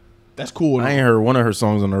 bro. That's cool. I ain't heard one of her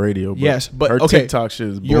songs on the radio. But yes, but her TikTok shit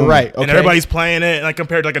is booming. You're right. Okay. And everybody's playing it like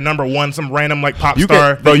compared to like a number 1, some random like pop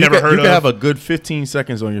star that you never heard of. You can have a good 15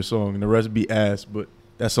 seconds on your song and the rest be ass, but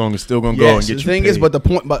that song is still gonna go and get you the thing paid. is,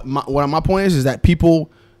 but my point is that people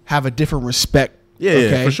have a different respect.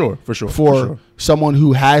 Yeah, for sure. For someone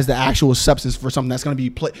who has the actual substance for something that's gonna be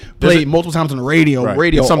played multiple times on the radio,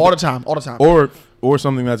 all the time, or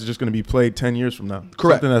something that's just gonna be played 10 years from now.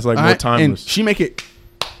 Correct. Something that's like more timeless. And she make it.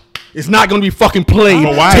 It's not going to be fucking played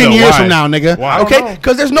 10 years from now, nigga. Why? Okay?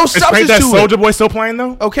 Because there's no substance to it. Is Soulja Boy still playing,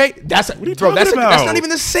 though? Okay? That's not even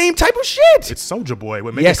the same type of shit. It's Soulja Boy.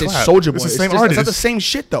 Yes, it's Soulja Boy. It's the same artist. It's not the same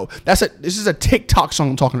shit, though. This is a TikTok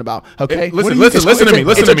song I'm talking about, okay? Listen to me.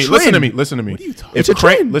 Listen to me. What are you talking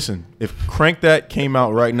about? If Crank That came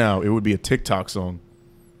out right now, it would be a TikTok song.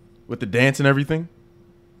 With the dance and everything.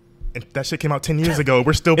 And that shit came out 10 years ago.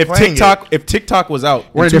 We're still playing it. If TikTok was out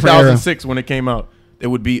in 2006 when it came out, it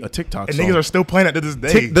would be a TikTok song. And niggas are still playing it to this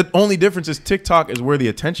day. The only difference is TikTok is where the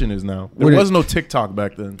attention is now. There was no TikTok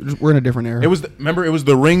back then. We're in a different era. Remember, it was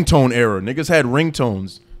the ringtone era. Niggas had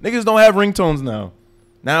ringtones. Niggas don't have ringtones now.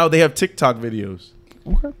 Now they have TikTok videos.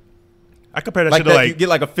 Okay. I compare that shit to like you get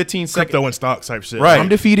like a 15-second crypto and stocks type shit. Right. I'm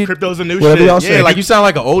defeated. Crypto's a new Whatever shit. Yeah, like you sound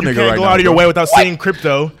like an old nigga right now. You can't go out of your way without seeing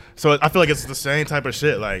crypto. So I feel like it's the same type of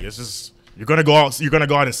shit. Like it's just you're gonna go out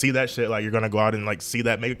and see that shit. Like you're gonna go out and like see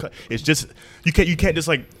that make it. It's just you can't just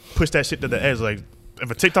like push that shit to the edge. Like if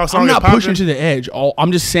a TikTok song I'm is not popping, pushing to the edge.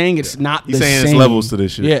 I'm just saying it's not the saying same. it's levels to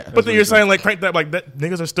this shit. Yeah. but then you're saying like crank that like that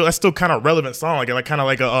niggas are still that's still kind of relevant song like kind of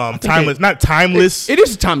like a timeless not timeless. It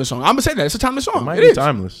is a timeless song. I'm gonna say that it's a timeless song. It might it be is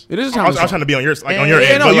timeless. It is a I timeless was song. trying to be on your on your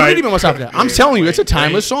end. No, but you like, didn't even want to that. I'm telling you, it's a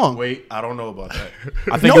timeless song. Wait, I don't know about that.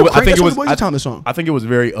 I think it was a timeless song. I think it was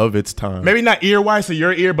very of its time. maybe not ear wise to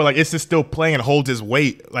your ear, but like it's just still playing and holds its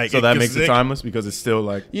weight. Like So that makes it timeless because it's still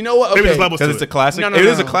like You know what? Maybe Okay. there's levels to because it's a classic. No, It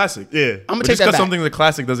is no. a classic. Yeah. I'm gonna But take just that because back. something's a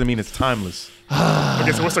classic doesn't mean it's timeless.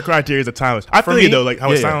 Okay, so what's the criteria? Is it timeless? I For feel you me, though, like how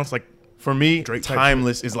it yeah. sounds like. For me, Drake type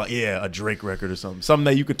timeless is like a Drake record or something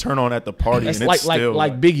that you could turn on at the party It's and like it's still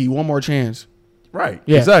Biggie, One More Chance. right.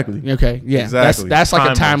 Yeah. Exactly. Okay. Yeah. Exactly. That's like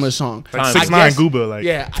Timeless. a timeless song. Like Timeless. 6ix9ine Gooba, like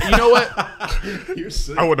Yeah. You know what?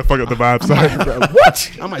 I want to fuck up the vibe. Sorry, Bro,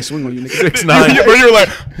 what? I might swing on you, nigga. 6ix9ine. You're like,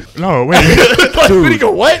 no, wait.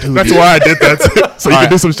 Nigga, what? That's why I did that, so you can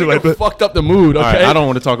do some shit like that. Fucked up the mood. Okay. All right, I don't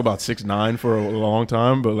want to talk about 6ix9ine for a long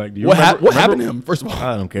time, but like, do you What remember? happened to him? First of all,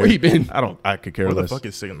 I don't care. Where he been? I could care What the less. fuck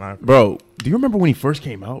is 6ix9ine? Bro, do you remember when he first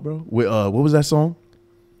came out, bro? With what was that song?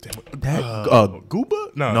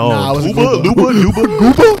 Gooba? No, No. Nah, it wasn't Gooba, Gooba. Luba,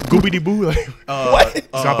 Gooba, Gooby de boo. Like, What?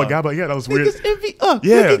 Zappa Gabba. Yeah, that was weird. Yeah.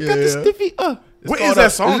 Yeah. got the stiffy What is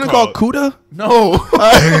that song Isn't it called? called Kuda? No.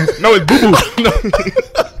 No, it's Boo Boo.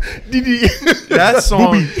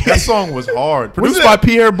 That song was hard. Produced by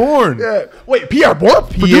Pierre Bourne. Yeah. Wait, Pierre Bourne?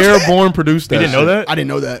 Pierre Bourne produced that. You didn't know that? I didn't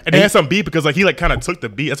know that. And he had some beat because like he like kind of took the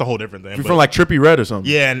beat. That's a whole different thing. You're but- from like Trippie Redd or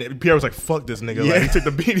something. yeah, and Pierre was like, "Fuck this nigga." Yeah. Like he took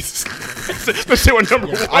the beat. That shit went number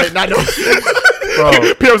one. I did not know.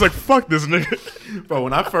 Bro. Pierre was like, "Fuck this nigga." Bro,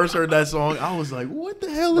 when I first heard that song, I was like, what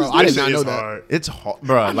the hell Bro, is I this? did not Shit know is that. hard. It's hard.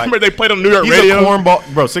 Bro, I like, remember they played on New York he's radio. a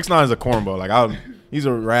cornball. Bro, 6ix9ine is a cornball. Like, he's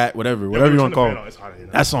a rat, whatever you want to call it. It's hot in here.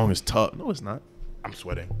 That song is tough. No, it's not. I'm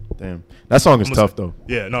sweating. Damn. That song is tough, though.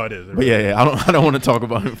 Yeah, no, it is. But yeah, I don't want to talk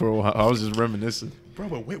about it for a while. I was just reminiscing. Bro,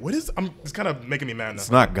 but wait, what is? It's kind of making me mad now.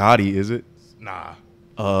 It's not Gotti, is it? Nah,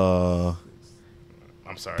 Uh,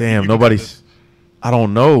 I'm sorry. damn, You can nobody's. I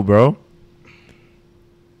don't know, bro.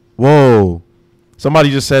 Whoa.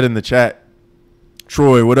 Somebody just said in the chat,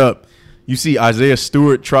 Troy, what up? You see Isaiah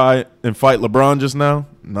Stewart try and fight LeBron just now?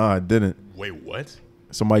 Nah, I didn't. Wait, what?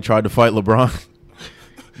 Somebody tried to fight LeBron.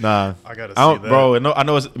 Nah. I gotta don't, see that. Bro, I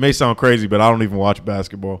know it may sound crazy, but I don't even watch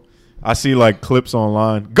basketball. I see like clips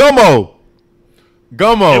online. Gummo!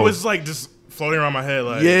 It was like just floating around my head.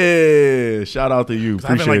 Like, Yeah. Shout out to you. 'cause I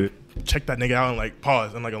haven't Appreciate like checked that nigga out and like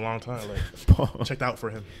paused in like a long time. Like, it. checked out for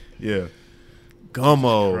him. Yeah.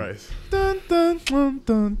 Gummo. Christ. Dun, dun, dun,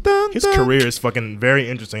 dun, dun, His dun. career is fucking very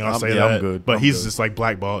interesting. I'll say yeah, that. I'm good. But I'm he's good. just like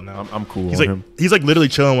blackballed now. I'm cool He's on like him. he's like literally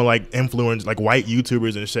chilling with like influencers, like white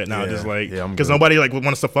YouTubers and shit now. Yeah. Just like Yeah, I'm because good. nobody like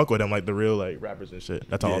wants to fuck with him, like the real like rappers and shit.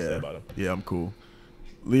 That's all I'll say about him. Yeah, I'm cool.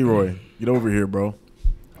 Leroy, get over here, bro.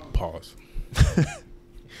 Pause.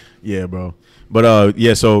 Yeah, bro. But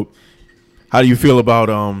yeah, so how do you feel about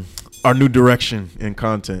our new direction in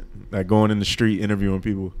content? Like going in the street interviewing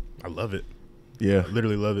people? I love it. Yeah. I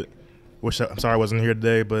literally love it. I'm sorry I wasn't here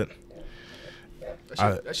today, but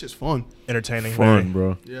That shit's fun. entertaining. Fun,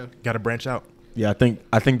 bro. Yeah. Got to branch out. Yeah, I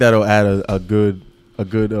think that'll add a good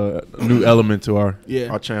new element to our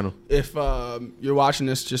channel. If you're watching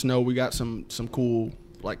this, just know we got some cool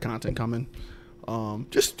like content coming.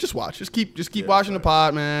 Just watch. Just keep watching the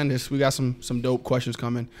pod, man. We got some dope questions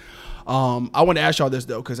coming. I want to ask y'all this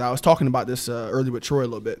though, because I was talking about this earlier with Troy a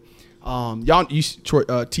little bit.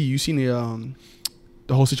 Troy, T, you seen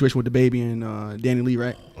the whole situation with the baby and Danny Lee,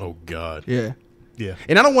 right? Oh God. Yeah. Yeah.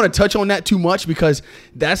 And I don't want to touch on that too much because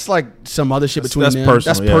that's like some other shit between that's them.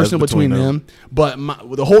 personal. That's Yeah, personal that's between between them. But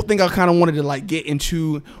the whole thing I kind of wanted to like get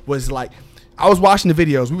into was like, I was watching the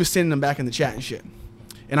videos. We were sending them back in the chat and shit.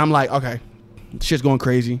 And I'm like, okay, shit's going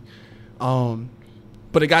crazy.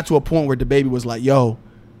 But it got to a point where the baby was like, yo,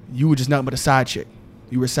 you were just nothing but a side chick.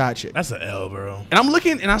 You were a side chick. That's an L, bro. And I'm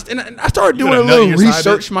looking, and I started You doing a gonna nut little your side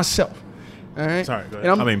research bitch? myself. All right. Sorry, go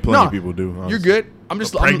ahead. And I mean, plenty of people do. Honestly. You're good. I'm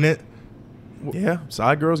just Pregnant. Yeah,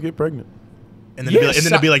 side girls get pregnant. And then, Yes,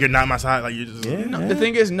 it'd be like, you're not my side. Like, you just. Yeah. No, the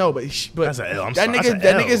thing is, no, but That's a L. I'm that sorry, nigga, that's a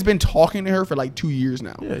that L. nigga's been talking to her for like 2 years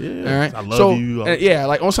now. Yeah. All right. I love you. Yeah,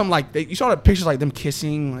 like on some like you saw the pictures like them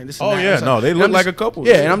kissing, like this. And Oh, that, yeah, and no, they and look I'm like just- a couple.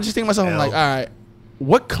 Yeah, and I'm just thinking to myself, I'm L. like, all right,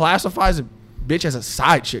 what classifies a bitch as a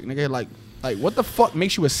side chick, nigga? Like what the fuck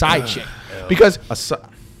makes you a side chick? Because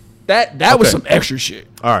That was some extra shit.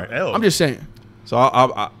 All right. I'm just saying. So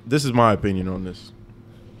I this is my opinion on this.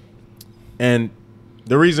 And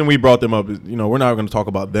the reason we brought them up is, we're not going to talk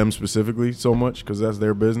about them specifically so much because that's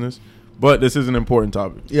their business. But this is an important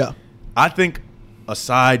topic. Yeah. I think a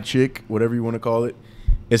side chick, whatever you want to call it,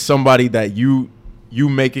 is somebody that you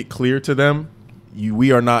make it clear to them,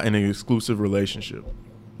 we are not in an exclusive relationship.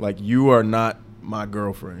 Like, you are not my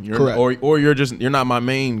girlfriend. Correct. Or you're not my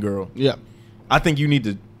main girl. Yeah. I think you need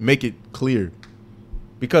to make it clear.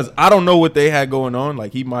 Because I don't know what they had going on.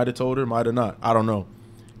 Like, he might have told her, might have not. I don't know.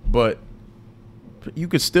 But you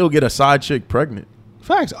could still get a side chick pregnant.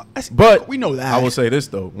 Facts. But we know that. I will say this,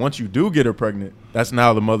 though. Once you do get her pregnant, that's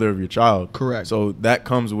now the mother of your child. Correct. So that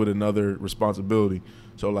comes with another responsibility.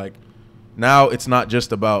 So, like, now it's not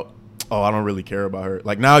just about, I don't really care about her.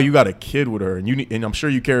 Like, now you got a kid with her, and I'm sure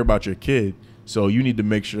you care about your kid. So you need to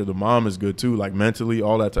make sure the mom is good, too, like mentally,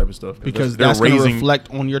 all that type of stuff. Because that's going to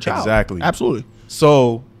reflect on your child. Exactly. Absolutely.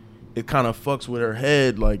 So it kind of fucks with her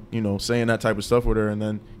head, like, saying that type of stuff with her, and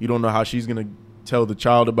then you don't know how she's going to tell the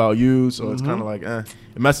child about you. So it's kind of like,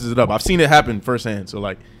 it messes it up. I've seen it happen firsthand. So,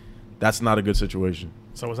 like, that's not a good situation.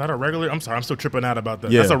 So was that a regular? I'm sorry, I'm still tripping out about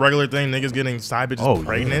that. Yeah. That's a regular thing, niggas getting side bitches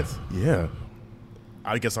pregnant? Yeah.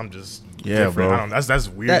 I guess I'm just different. Bro. I don't know. That's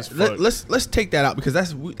weird as fuck. Let's take that out because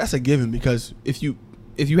that's a given. Because if you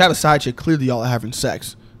have a side chick, clearly y'all are having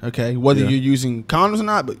sex. Okay, whether you're using condoms or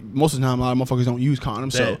not, but most of the time a lot of motherfuckers don't use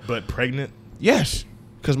condoms. But pregnant? Yes,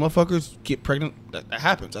 because motherfuckers get pregnant. That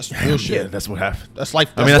happens. That's real shit. Yeah, that's what happens. That's life.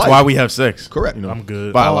 That's life. Why we have sex. Correct. I'm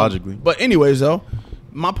good biologically. But anyways, though,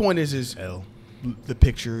 my point is the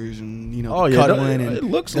pictures and cuddling and it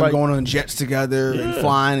looks them like going on jets together and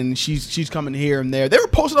flying, and she's coming here and there. They were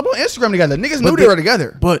posted up on Instagram together. Niggas knew they were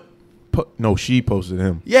together. But no, she posted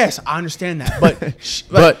him. Yes, I understand that.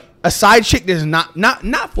 But a side chick is not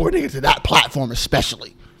for a nigga to that platform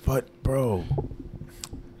especially. But bro,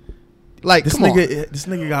 like this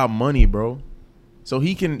nigga got money, bro. So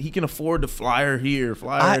he can afford to fly her here,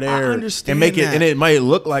 fly her there, I understand and make it. that. And it might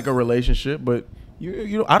look like a relationship, but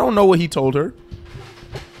you I don't know what he told her.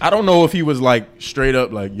 I don't know if he was like straight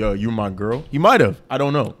up like, yo, you're my girl. He might have. I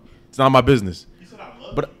don't know. It's not my business. He said, I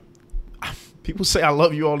love you. People say I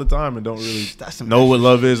love you all the time and don't really know what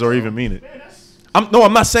love is or even mean it. I'm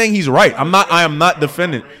not saying he's right. I am not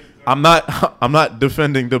defending. I'm not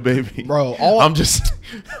defending the baby. Bro, I'm just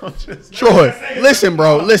Troy, listen,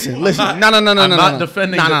 bro. Listen. No. I'm not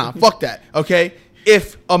defending. No. Fuck that. Okay?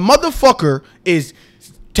 If a motherfucker is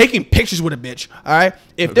taking pictures with a bitch, all right?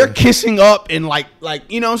 If they're kissing up and like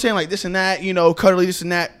you know what I'm saying, like this and that, cuddly this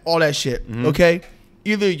and that, all that shit, okay?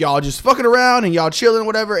 Either y'all just fucking around and y'all chilling or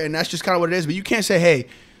whatever, and that's just kind of what it is, but you can't say, hey,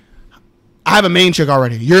 I have a main chick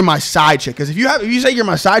already. You're my side chick. Because if you say you're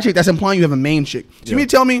my side chick, that's implying you have a main chick. So you mean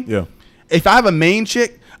to tell me, if I have a main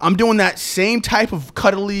chick, I'm doing that same type of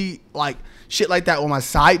cuddly like shit like that with my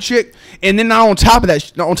side chick, and then now on top of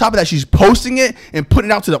that, she's posting it and putting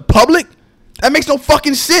it out to the public. That makes no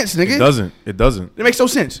fucking sense, nigga. It doesn't. It makes no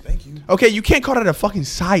sense. Thank you. Okay, you can't call that a fucking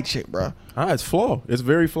side chick, bro. It's flawed. It's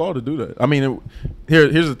very flawed to do that. I mean,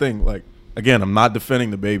 here's the thing. Like, again, I'm not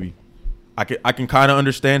defending the baby. I can kind of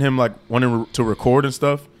understand him like wanting to record and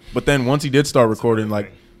stuff, but then once he did start recording,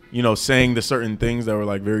 like, saying the certain things that were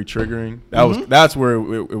like very triggering, that's where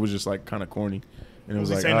it was just like kind of corny. And it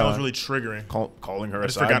was like saying that was really triggering. Calling her a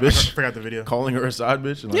side bitch. I forgot the video. Calling her a side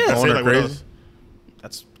bitch and calling her crazy.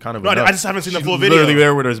 That's kind of I just haven't seen the full video. Literally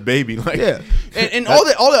there with his baby, like and all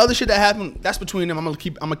the other shit that happened, that's between them. I'm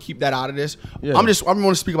gonna keep that out of this. Yeah. I'm going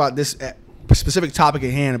to speak about this specific topic at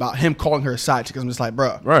hand about him calling her a side chick. I'm just like,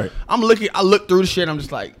 bro, right? I look through the shit. And I'm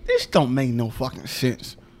just like, this don't make no fucking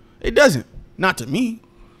sense. It doesn't, not to me.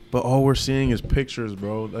 But all we're seeing is pictures,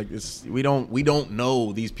 bro. Like we don't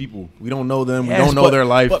know these people. We don't know them. Yes, we don't know their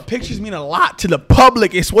life. But pictures mean a lot to the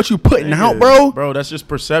public. It's what you putting out, bro. Bro, that's just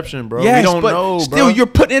perception, bro. Yes, we don't know, bro. Still, you're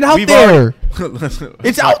putting it out there.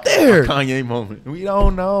 It's out there. Kanye moment. We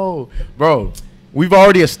don't know, bro. We've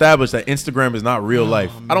already established that Instagram is not real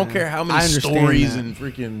life. Man. I don't care how many stories and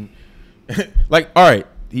freaking like. All right,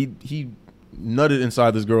 he nutted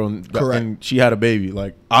inside this girl and she had a baby.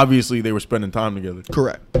 Like, obviously they were spending time together.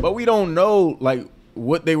 Correct. But we don't know like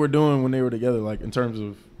what they were doing when they were together, like in terms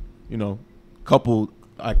of couple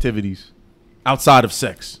activities outside of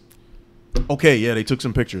sex. Okay, yeah, they took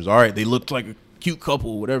some pictures. All right, they looked like a cute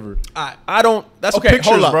couple, whatever. I don't. That's pictures,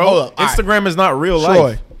 hold up, bro. Hold up. Instagram is not real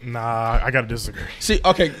life. Nah, I gotta disagree. See,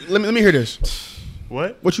 okay, let me hear this.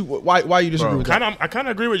 What? Why you disagree with that? I kind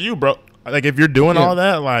of agree with you, bro. Like, if you're doing all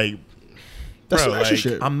that, like, that's bro, some extra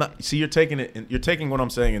shit. I'm not. See, you're taking it, and you're taking what I'm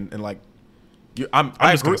saying, and like, I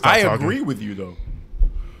agree with you though.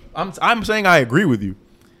 I'm saying I agree with you.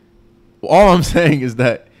 all I'm saying is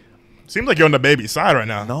that. Seems like you're on the baby side right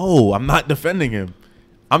now. No, I'm not defending him.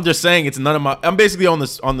 I'm just saying it's none of my. I'm basically on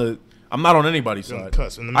the. I'm not on anybody's side.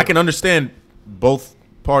 I can understand both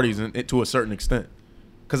parties to a certain extent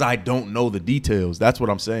because I don't know the details. That's what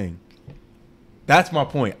I'm saying. That's my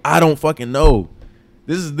point. I don't fucking know.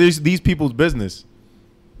 This is these people's business.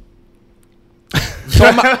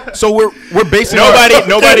 So we're basing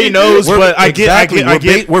nobody knows, but I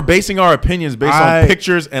get. We're basing our opinions based on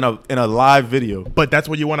pictures and a live video. But that's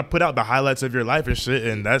what you want to put out, the highlights of your life and shit,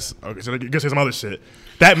 and that's okay. So you can say some other shit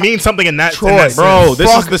that means something in that. Troy, bro,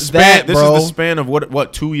 this is the span. This is the span of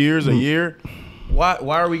what 2 years, a year. Why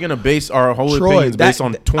are we gonna base our whole opinions based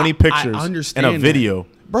on 20 pictures and a video,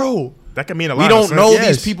 bro? That can mean a lot. We don't know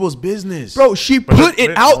these people's business, bro. She put it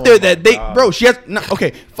out there that they, bro. She has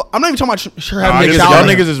okay. I'm not even talking about her having a child.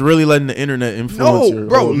 Y'all niggas is really letting the internet influence her. No,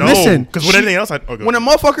 bro. Listen, because with anything else, when a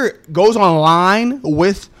motherfucker goes online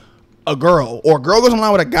with a girl or a girl goes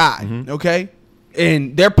online with a guy, okay,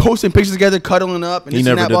 and they're posting pictures together, cuddling up, and this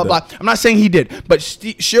and that, blah blah. I'm not saying he did, but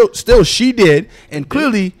still she did, and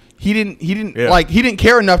clearly. He didn't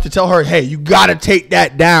care enough to tell her, hey, you gotta take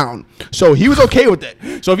that down. So he was okay with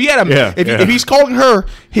it. So if he had if he's calling her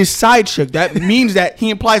his side chick, that means that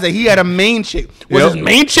he implies that he had a main chick. Was his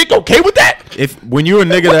main chick okay with that? When you a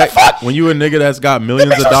nigga that's got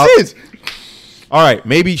millions of dollars. All right,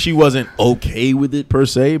 maybe she wasn't okay with it per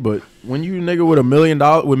se, but when you a nigga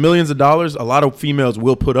with millions of dollars, a lot of females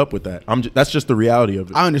will put up with that. That's just the reality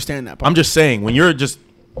of it. I understand that part. I'm just saying when you just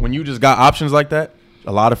got options like that,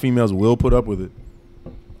 a lot of females will put up with it.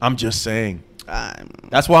 I'm just saying.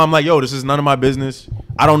 That's why I'm like, yo, this is none of my business.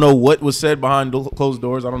 I don't know what was said behind closed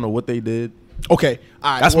doors. I don't know what they did. Okay.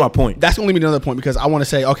 All right. That's my point. That's going to lead me to another point because I want to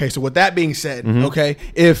say, okay, so with that being said, okay,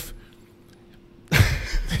 if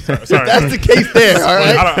that's the case there, all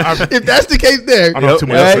right? If that's the case there,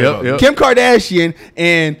 Kim Kardashian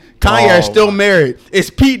and Kanye are still married. Is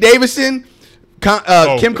Pete Davidson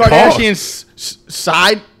Kim Kardashian's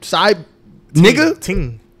side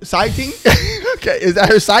nigga? Side ting? Okay, is that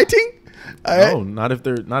her side ting? No, not if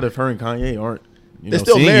her and Kanye aren't they're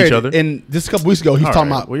still seeing married each other. And this a couple weeks ago, he's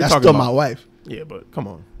talking about that's still my wife. Yeah, but come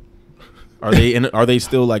on. Are they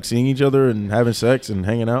still like seeing each other and having sex and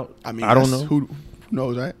hanging out? I mean, I don't know. Who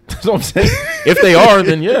knows, right? That's what I'm saying. If they are,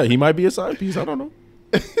 then yeah, he might be a side piece. I don't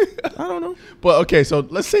know. But okay, so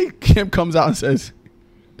let's say Kim comes out and says,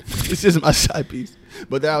 "This isn't my side piece,"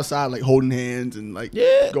 but they're outside like holding hands and like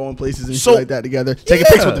going places and shit like that together, taking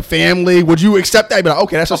pictures with the family. Would you accept that? Be like,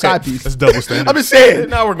 okay, that's a side piece. That's double standard. I'm just saying.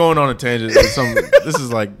 Now we're going on a tangent. This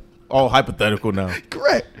is like all hypothetical now.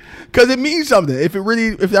 Correct. Because it means something. If that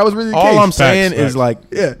was really the case. All I'm saying is like,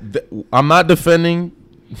 I'm not defending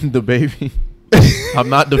the baby. I'm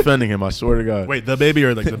not defending him. I swear to God. Wait, the baby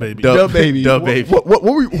or like the baby? The baby. The baby.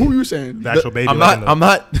 Who were you saying? The actual baby. I'm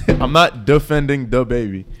not defending the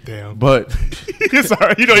baby. Damn. But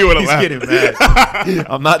sorry, you know you want to laugh. He's getting mad.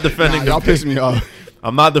 I'm not defending. Y'all pissing me off.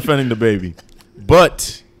 I'm not defending the baby,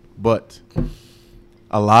 but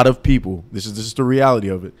a lot of people. This is the reality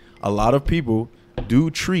of it. A lot of people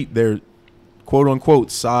do treat their quote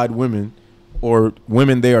unquote side women or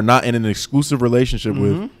women they are not in an exclusive relationship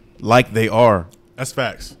with like they are. That's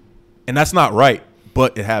facts. And that's not right,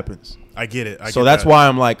 but it happens. I get it. So that's why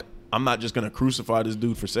I'm like, I'm not just going to crucify this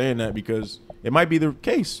dude for saying that because it might be the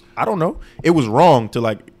case. I don't know. It was wrong to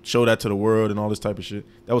like show that to the world and all this type of shit.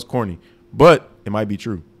 That was corny. But it might be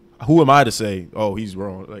true. Who am I to say, oh, he's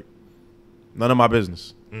wrong? Like, none of my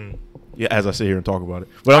business. Yeah, as I sit here and talk about it.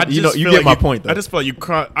 But you get my point, though. I just felt you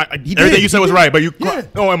everything you said was right, but you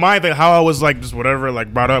in my thing, how I was like just whatever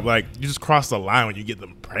like brought up, like you just cross the line when you get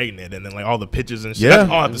them pregnant and then like all the pictures and shit. Yeah.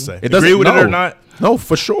 That's all I have to say. Agree with it or not? No,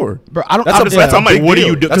 for sure, bro. I'm like, what do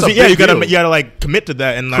you do? Because you gotta like commit to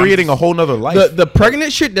that and creating a whole nother life. The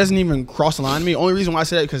pregnant shit doesn't even cross the line to me. Only reason why I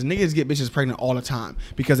say that because niggas get bitches pregnant all the time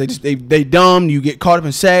because they dumb. You get caught up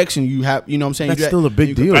in sex and you have what I'm saying. That's still a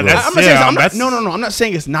big deal. I'm not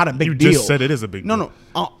saying it's not a big deal. You just said it is a big deal.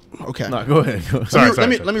 No. Okay. No, go ahead. Sorry. Let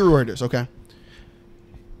me reword this. Okay.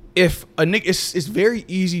 If a nigga, it's very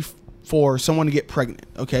easy for someone to get pregnant.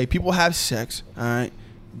 Okay, people have sex. All right.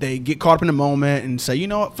 They get caught up in the moment and say, you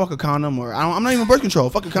know what, fuck a condom, or I'm not even birth control.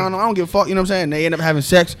 Fuck a condom. I don't give a fuck. You know what I'm saying? They end up having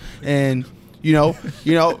sex, and you know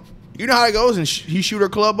how it goes. And he shoot her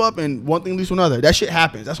club up, and one thing leads to another. That shit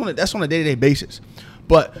happens. That's on a day-to-day basis.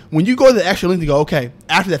 But when you go to the extra length to go, okay,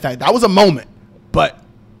 after that fact, that was a moment. But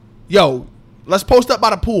yo, let's post up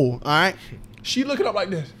by the pool. All right, she looking up like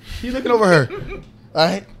this. He looking over her. All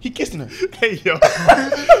right, he kissing her. Hey yo,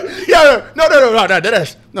 no,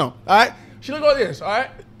 that's no. All right. She look like this, all right?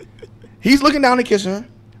 He's looking down and kissing her,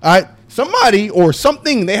 all right? Somebody or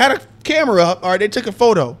something, they had a camera up. All right, they took a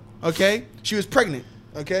photo. Okay, she was pregnant.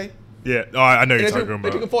 Okay. Yeah. Oh, I know you're talking about. They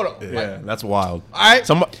took a photo. Yeah, that's wild. All right.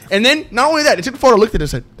 And then not only that, they took the photo, looked at it, and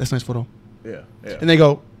said, "That's a nice photo." Yeah. And they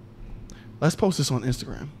go, "Let's post this on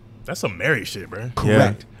Instagram." That's some married shit, bro.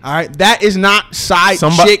 Correct. Yeah. All right, that is not side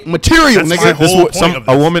chick material, nigga.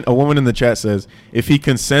 A woman in the chat says, if he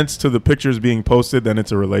consents to the pictures being posted, then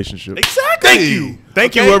it's a relationship. Exactly.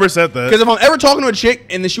 Thank you, whoever said that. Because if I'm ever talking to a chick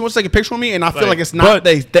and then she wants to take a picture with me, and I feel like it's not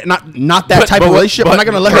that type of relationship, I'm not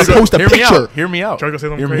gonna let her post a picture. Hear me out.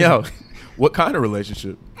 Hear me out. What kind of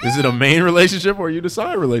relationship? Is it a main relationship or are you the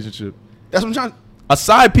side relationship? That's what I'm trying. A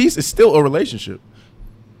side piece is still a relationship.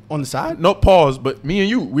 On the side? No, pause. But me and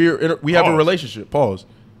you, we have a relationship. Pause.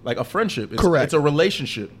 Like a friendship. Correct. It's a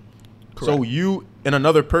relationship. Correct. So you and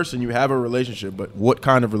another person, you have a relationship. But what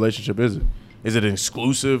kind of relationship is it? Is it an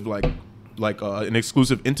exclusive, like an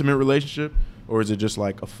exclusive intimate relationship, or is it just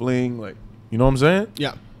like a fling? Like, you know what I'm saying?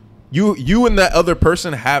 Yeah. You and that other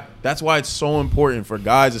person have. That's why it's so important for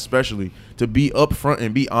guys, especially, to be upfront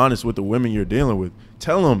and be honest with the women you're dealing with.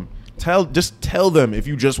 Tell them if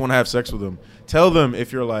you just want to have sex with them. Tell them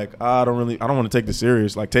if you're like, I don't want to take this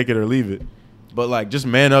serious. Like, take it or leave it. But like, just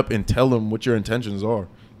man up and tell them what your intentions are.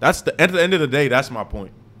 At the end of the day, that's my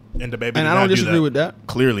point. And the baby. And I don't disagree with that.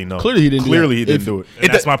 Clearly, no. Clearly, he didn't. He didn't do it.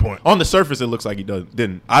 That's my point. On the surface, it looks like he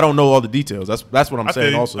didn't. I don't know all the details. That's what I'm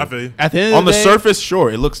saying. Also, I feel you. At the end on of the surface, sure,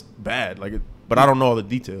 it looks bad. But I don't know all the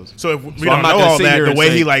details. So if we don't know all that, the way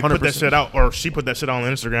he like 100%. Put that shit out, or she put that shit on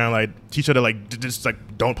Instagram, like he should have like just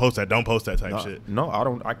like don't post that type shit. No,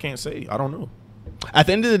 I can't say. I don't know. At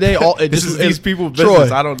the end of the day, all this is these people's business.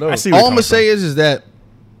 Troy, I don't know. All I'm gonna say is that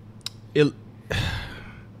it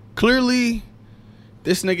clearly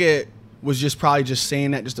this nigga was just probably just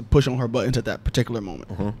saying that just to push on her buttons at that particular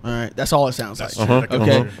moment. All right, that's all it sounds like.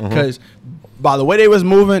 Okay, because by the way they was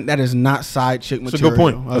moving, that is not side chick material. That's a good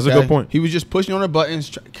point. That's a good point. He was just pushing on her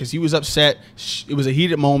buttons because he was upset. It was a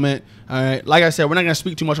heated moment. All right, like I said, we're not gonna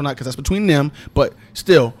speak too much on that because that's between them. But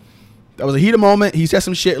still, that was a heated moment. He said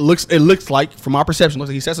some shit. It looks like, from our perception, looks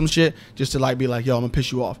like he said some shit just to like be like, yo, I'm gonna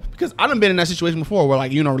piss you off. Because I done been in that situation before where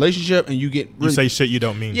like you in a relationship and you get really, you say shit you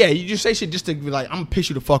don't mean. Yeah, you just say shit just to be like, I'm gonna piss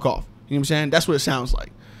you the fuck off. You know what I'm saying? That's what it sounds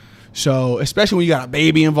like. So especially when you got a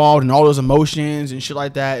baby involved and all those emotions and shit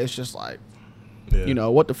like that, it's just like, you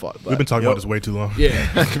know, what the fuck. But, we've been talking about this way too long.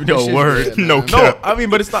 Yeah, no word, no cap. No, I mean,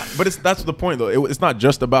 but it's not. But that's the point though. It's not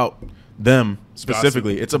just about them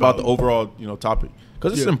specifically. It's about the overall topic.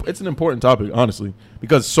 Because it's an important topic, honestly.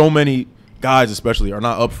 Because so many guys, especially, are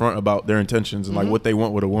not upfront about their intentions and like what they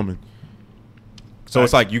want with a woman. So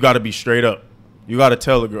it's like you got to be straight up. You got to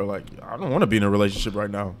tell the girl like, I don't want to be in a relationship right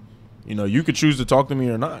now. You could choose to talk to me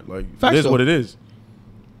or not. Like, it is what it is.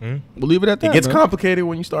 We'll leave it at that. It gets complicated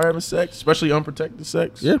when you start having sex, especially unprotected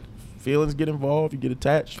sex. Yeah, feelings get involved. You get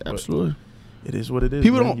attached. Absolutely. It is what it is.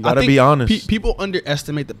 People don't. You gotta be honest. People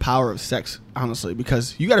underestimate the power of sex, honestly,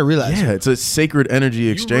 because you got to realize. Yeah, it's a sacred energy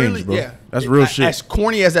exchange, bro. Yeah, that's real shit. As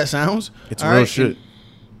corny as that sounds, it's real shit.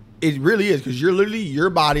 It really is, because you're literally,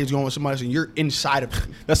 your body is going with somebody else and you're inside of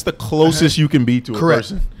them. That's the closest you can be to a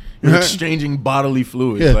person. You're exchanging bodily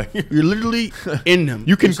fluids. Yeah. Like, you're literally in them.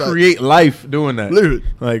 You can create life doing that. Literally.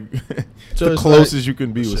 Like, so the closest you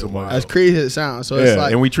can be with somebody. As crazy as it sounds. So it's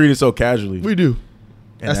like, and we treat it so casually. We do.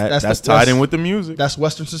 And that's tied in with the music. That's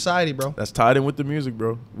Western society, bro. That's tied in with the music,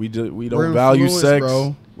 bro. We don't value sex,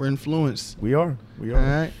 bro. We're influenced. We are. All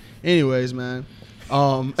right. Anyways, man.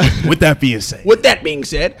 With that being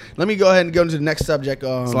said, let me go ahead and go into the next subject.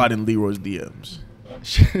 Slide in Leroy's DMs.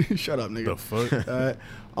 Shut up, nigga. The fuck? All right.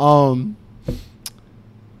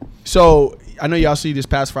 So I know y'all see this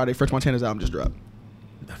past Friday, French Montana's album just dropped.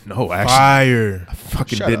 No, actually, fire. I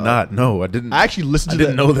fucking did not. No, I didn't. I actually listened. I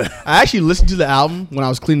didn't know that. I actually listened to the album when I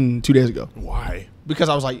was cleaning 2 days ago. Why? Because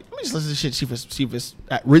I was like, let me just listen to this shit, see if it's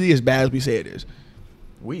really as bad as we say it is. So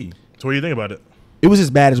what do you think about it? It was as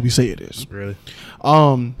bad as we say it is. Really?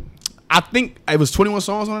 I think it was 21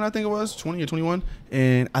 songs on it. I think it was 20 or 21,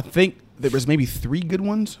 and I think there was maybe 3 good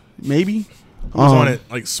ones. Maybe. Who was on it?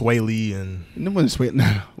 Like Sway Lee and it wasn't Sway.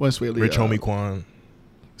 No, wasn't Sway Lee. Rich Homie Quan.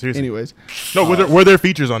 Seriously. Anyways, no. Were there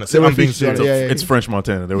features on it? There were features on it. It's French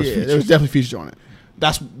Montana. There was features. There was definitely features on it.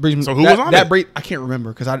 That's so who was on it? I can't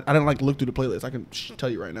remember because I didn't like look through the playlist. I can tell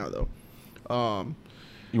you right now though.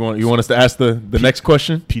 You want us to ask the next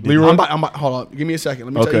question? Leroy? Hold on. Give me a second.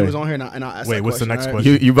 Let me tell you who was on here, and I'll ask Wait, what's the next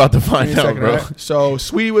question? You about to find out, bro. Right? So,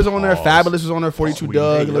 Sweetie was on there. Fabulous was on there. 42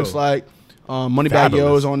 Doug, it looks like. Moneybagg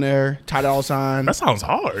Yo is on there. Ty Dolla $ign. That sounds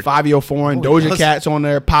hard. 5 Foreign. Doja Cat's on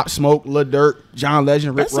there. Pop Smoke. Lil Durk. John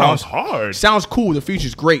Legend. Rick Ross. Sounds hard. Sounds cool. The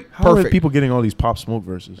feature's great. How Perfect. are people getting all these Pop Smoke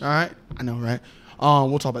verses? All right. I know, right?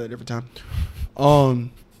 We'll talk about that a different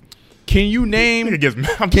time. Can you name?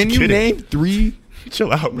 You name 3?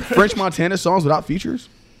 Chill out, bro. French Montana songs without features?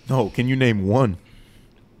 No. Can you name 1?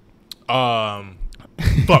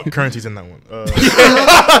 Fuck, Currency's in that one.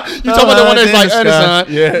 You talking about the one that's like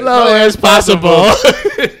Edison? Yeah. Low as possible.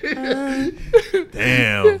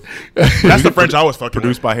 Damn. That's the French I was fucking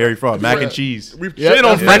Produced by Harry Fraud. Mac and Cheese. We've shit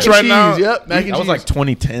on French right now. Yep, Mac and Cheese. That was like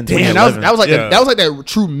 2010. Damn, that was like that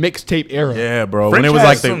true mixtape era. Yeah, bro. French when it was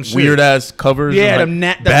like the shit. weird ass covers. Yeah, and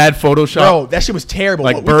like bad Photoshop. Bro, that shit was terrible.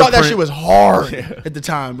 Like we thought that print. shit was hard at the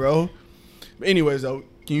time, bro. But anyways, though.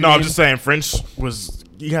 I'm just saying French was.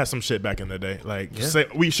 He had some shit back in the day. Like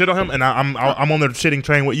we shit on him, and I'm on the shitting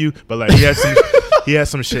train with you. But like he had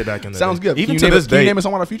some shit back in the day. Sounds good. Even to this day, can you name a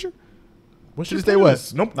song on a feature? What should say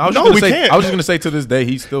what? Nope. We can't. I was just gonna say to this day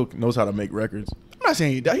he still knows how to make records. I'm not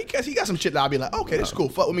saying he does. He got some shit that I'll be like, okay, this is cool.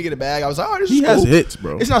 Fuck, let me get a bag. I was like, oh, this is He cool. has hits,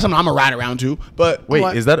 bro. It's not something I'm gonna ride around to. But Wait,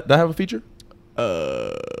 like, is that have a feature?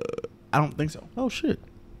 I don't think so. Oh shit.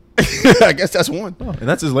 I guess that's one. Oh, and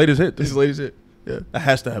that's his latest hit. This is the latest hit. Yeah, that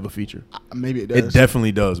has to have a feature. Maybe it does. It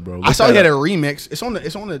definitely does, bro. I saw he had a remix. It's on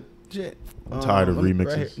the shit. I'm tired of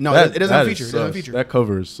remixes. Right no, it doesn't have a feature. It doesn't feature. That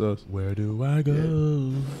cover is sus. Where do I go?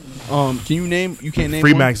 Can you name? You can't name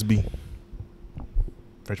Free one? Max B.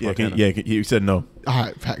 French Yeah, Montana. you said no. All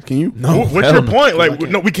right, fact. Can you? No. What's your point? Like,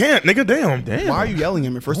 can't. no, we can't, nigga. Damn. Why are you yelling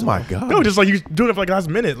at me? First Oh of my all, god. No, just like you doing it for like the last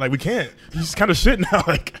minute. Like we can't. You just kind of shit now.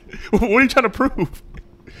 Like, what are you trying to prove?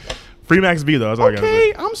 Free Max B though. That's all I gotta say.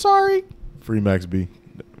 Okay, I'm sorry. Free Max B.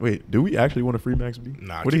 Wait, do we actually want a Free Max B?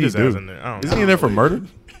 Nah, what did he keep his ass do? in there. I don't Isn't he know. in there for murder?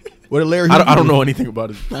 What did Larry? I don't know anything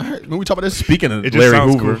about it. All right, when we talk about this, Speaking of It just Larry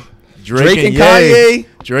sounds Hoover, cool. Drake and Kanye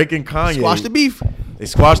Drake and Kanye squash the beef. They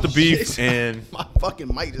squashed the beef and My fucking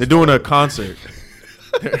mic. they're doing a concert.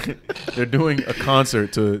 They're doing a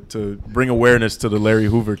concert to bring awareness to the Larry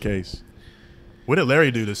Hoover case. What did Larry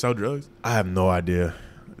do to sell drugs? I have no idea.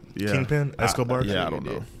 Yeah. Kingpin, Escobar. Yeah, I don't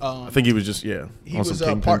know. I I think he was just he on was some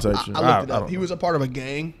a Kingpin part. type I shit. looked it I up. don't He know. was a part of a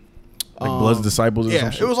gang. Like Blood's Disciples or Yeah,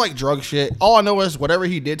 some shit. it was like drug shit. All I know is whatever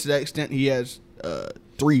he did to that extent, he has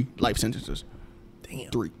 3 life sentences.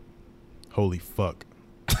 Damn. 3. Holy fuck.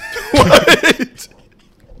 What?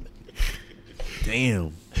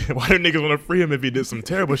 Damn. Why do niggas want to free him if he did some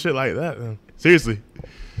terrible shit like that? Man? Seriously.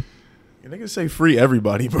 Niggas say free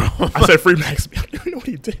everybody, bro. I said free Max B. I don't know what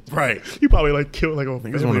he did. Right. He probably like killed like a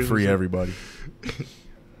Niggas want to free everybody.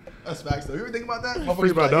 That's facts though. You ever think about that?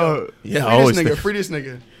 Free my dog. Yeah, I Free always this nigga. think. Free this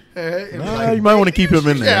nigga. Hey, and Nah, like, you might want to keep him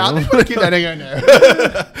in there. yeah, I think we'll keep that nigga in there.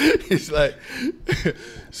 It's like,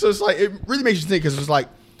 so it's like it really makes you think because it's like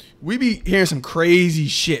we be hearing some crazy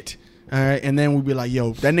shit, all right, and then we be like,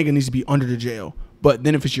 yo, that nigga needs to be under the jail. But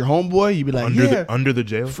then if it's your homeboy, you be like, Under the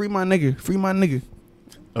jail? free my nigga, free my nigga.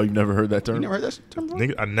 Oh, you never heard that term? You never heard that term before?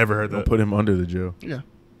 Nigga, I never heard Don't that. put him under the jail. Yeah,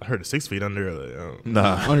 I heard it 6 feet under. Like,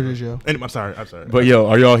 Nah. under the jail. I'm sorry. But yo,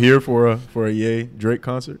 are y'all here for a Ye Drake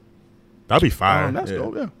concert? That'd be fire. That's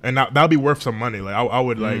dope. Yeah, And that'd be worth some money. Like I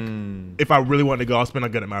would like if I really wanted to go, I'll spend a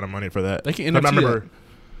good amount of money for that. They can But I NFT remember.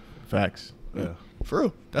 Facts. Yeah. for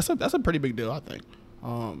real. That's a pretty big deal, I think.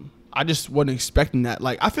 I just wasn't expecting that.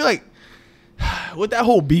 Like, I feel like with that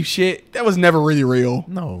whole beef shit, that was never really real.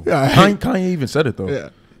 No. Yeah. Kanye even said it though. Yeah.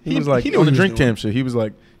 He was like he knew on what the he was drink doing. champ shit. He was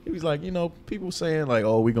like, you know, people saying like,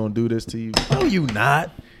 oh, we gonna do this to you. No, you not.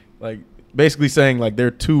 Like basically saying like they're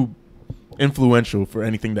too influential for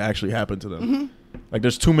anything to actually happen to them. Mm-hmm. Like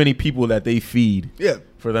there's too many people that they feed Yeah.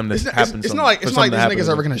 for them to It's not, happen. it's not like these niggas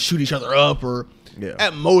are ever gonna shoot each other up or Yeah.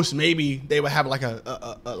 at most maybe they would have like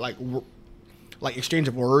a like exchange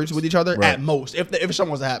of words with each other Right. at most if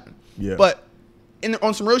something was to happen. Yeah. But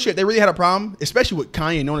on some real shit, they really had a problem, especially with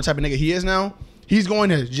Kanye knowing the type of nigga he is now. He's going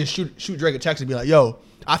to just shoot Drake a text and be like, "Yo,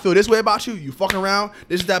 I feel this way about you. You fucking around.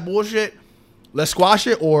 This is that bullshit. Let's squash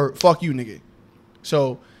it or fuck you, nigga."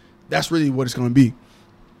 So that's really what it's gonna be.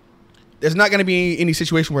 There's not gonna be any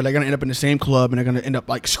situation where they're gonna end up in the same club and they're gonna end up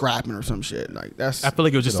like scrapping or some shit. Like that's I feel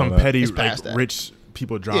like it was just All some that. petty, It's like past that. rich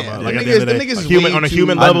people drama. Yeah, like the at the end of the niggas- day, the niggas a is human way on a too-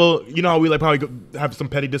 human I- level, you know how we like probably have some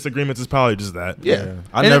petty disagreements. It's probably just that. yeah.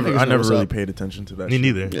 I And never niggas know really what's up. paid attention to that. Me shit.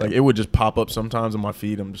 neither. Like it would just pop up sometimes on my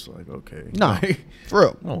feed. I'm just like, okay. Nah, Like, for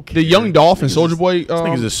real. I don't The care. Young Dolph and Niggas Soulja is- Boy. These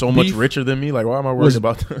niggas is so much beef, richer than me. Like, why am I worried was-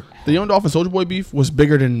 about that? The Young Dolph and Soulja Boy beef was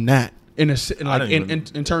bigger than that in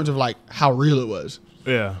didn't in terms of like how real it was.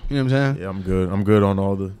 Yeah. You know what I'm saying? Yeah, I'm good. I'm good on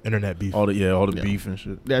all the Internet beef. beef and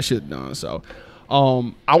shit. That shit done. So,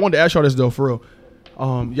 I wanted to ask y'all this though, for real.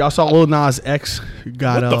 Y'all saw Lil Nas X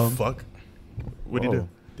got What the fuck? What did he do?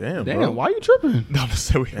 Damn, Damn, bro. why you tripping? No, that's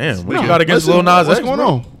so weird. Damn, what No, you got against listen, Lil Nas what's X, going bro?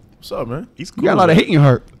 on? What's up, man? He's You cool. got a lot of hate in your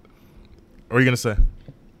heart. What are you gonna say?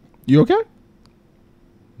 You okay?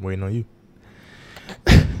 Waiting on you.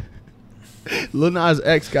 Lil Nas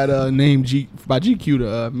X got named by GQ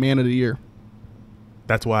the Man of the Year.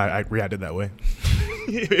 That's why I reacted that way.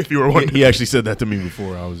 If you were wondering. He actually said that to me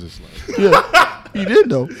before. I was just like, Yeah, he did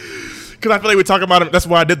though. Because I feel like we talk about him. That's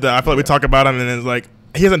why I did that. I feel like we talk about him, and it's like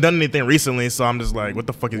he hasn't done anything recently. So I'm just like, what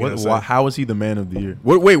the fuck is he gonna say? how is he the Man of the Year?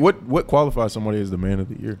 What qualifies somebody as the Man of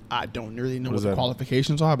the Year? I don't really know what the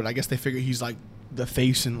qualifications are, but I guess they figure he's like the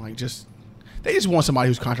face and like just. They just want somebody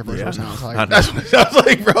who's controversial. Yeah. Sounds like that's what it sounds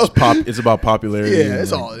like, bro. It's about popularity. Yeah,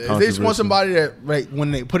 that's all it is. They just want somebody that, like,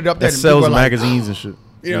 when they put it up there, that sells magazines and shit.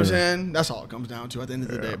 You know what I'm saying? That's all it comes down to at the end of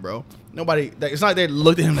the day, bro. Nobody. It's not like they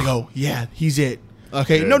looked at him and go, "Yeah, he's it."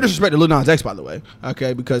 Okay, no disrespect to Lil Nas X, by the way.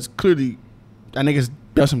 Okay, because clearly, that nigga's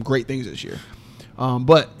done some great things this year.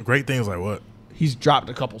 But great things like what? He's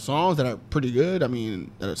dropped a couple songs that are pretty good. I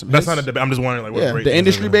mean, that's not a debate. I'm just wondering, like, what great the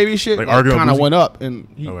industry baby shit like kind of went up, and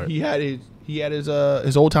he had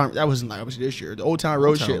his Old Town. That wasn't like obviously this year. The Old Town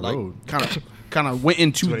Road shit, like kind of went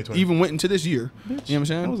into this year. Bitch. You know what I'm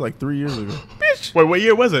saying? That was like 3 years ago. Bitch. Wait, what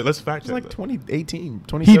year was it? Let's fact check. It was like 2018,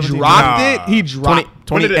 2017. He dropped it. He dropped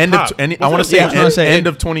 20 end of. I want to say end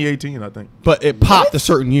of 2018. I think. But it popped a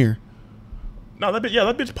certain year. No, that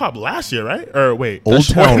bitch popped last year, right? Or wait, Old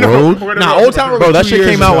Town Road. Old Town Road. Bro, that shit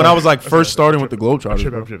came out when I was like first starting with the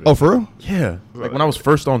Globetrotters. Oh, for real? Yeah, like when I was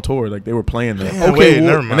first on tour, like they were playing that. Okay, wait,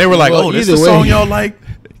 never mind. And they were like, "Oh, this is the song y'all like."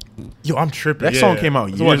 Yo, I'm tripping. That song came out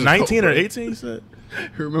years ago. What, 19 or 18? You said.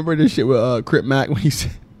 Remember this shit with Crip Mac when he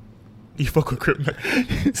said. You fuck with Crip Mac.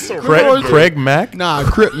 Craig Mack? Nah,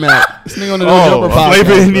 Crip Mac. This nigga on the No Jumper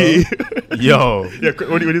podcast. Yo. Yeah,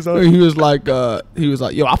 what do you say? He was like,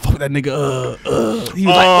 yo, I fuck with that nigga. He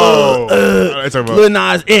was like, Lil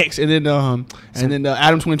Nas X. And then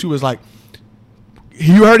Adam 22 was like,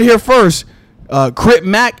 you heard it here first. Crip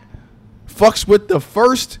Mac fucks with the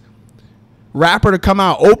first rapper to come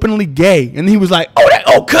out openly gay, and he was like,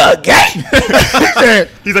 cuz gay.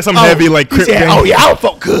 He's like some heavy like Crip. He said, oh yeah, I'll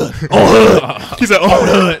fuck cuz on hood. He said, on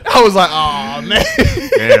hood. I was like, oh man.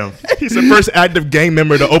 Damn. He's the first active gang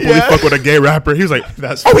member to openly fuck with a gay rapper. He was like,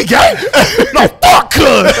 that's we gay? No, fuck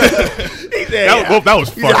cuz. That was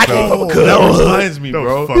fucked up. That reminds me,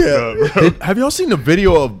 bro. Fucked up, bro. Have y'all seen the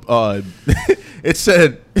video of it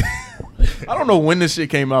said I don't know when this shit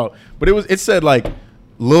came out, but it said like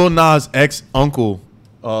Lil Nas X uncle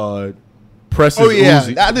presses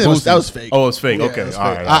Uzi. I think that was fake. Oh, it's fake. Yeah, okay, it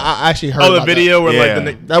all right. I actually heard. Oh, the video where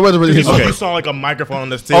like that wasn't really. You saw like a microphone on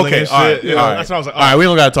the ceiling and shit. All right. That's what I was like. All right, we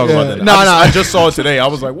don't gotta talk about that. No, I just saw it today. I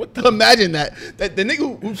was like, what the? Imagine that the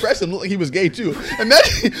nigga who pressed him looked like he was gay too.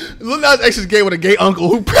 Imagine Lil Nas X is gay with a gay uncle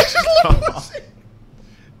who presses Lil Nas.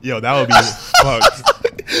 Yo, that would be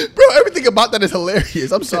fucked. Bro, everything about that is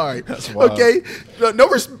hilarious. I'm sorry. That's wild. Okay?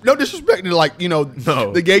 No disrespect to like,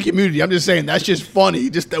 the gay community. I'm just saying that's just funny.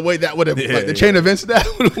 Just the way that would have like the chain of events that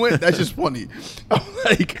would have went, that's just funny.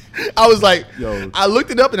 I was like, I looked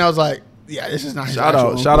it up and I was like, yeah, this is not his shout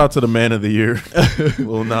out to the Man of the Year,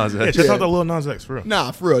 Lil Nas X. Check out the Lil Nas X for real. Nah,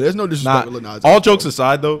 for real. There's no disrespect with Lil Nas X. All jokes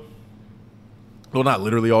aside though. Well, not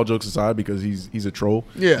literally all jokes aside because he's a troll.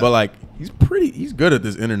 Yeah. But like he's good at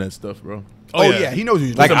this internet stuff, bro. Oh yeah, he knows who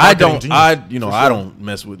he's like. I don't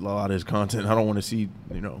mess with a lot of his content. I don't want to see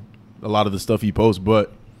a lot of the stuff he posts,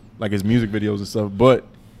 but like his music videos and stuff. But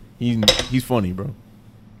he's funny, bro.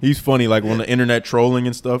 He's funny, like on the internet trolling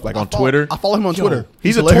and stuff, like on Twitter. I follow him on Twitter.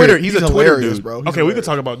 He's a Twitter dude, bro. Okay, we could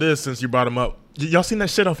talk about this since you brought him up. Y'all seen that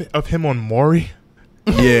shit of him on Maury?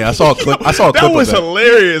 Yeah, I saw a clip. That was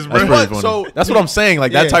hilarious, bro. So that's what I'm saying.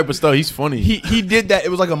 Like that type of stuff. He's funny. He did that. It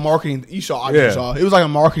was like a marketing. You saw. It was like a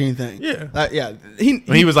marketing thing. Yeah.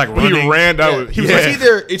 He was like running. He ran down.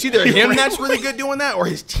 It's either him that's really good doing that or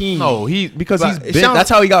his team. No, that's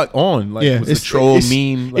how he got on. Like it was a troll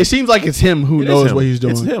mean. It seems like it's him who knows what he's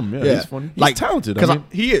doing. It's him. Yeah, he's funny. He's talented. Because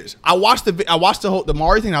he is. I watched the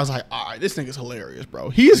Maury thing. And I was like, all right, this nigga's hilarious, bro.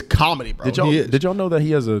 He is comedy, bro. Did y'all know that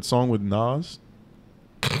he has a song with Nas?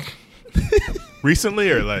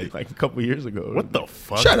 Recently or like a couple years ago? What the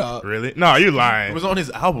fuck? Shut up. Really? No, you lying. It was on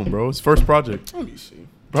his album, bro. His first project. Let me see.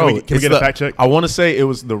 Bro, can we get a fact check? I want to say it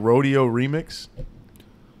was the Rodeo remix.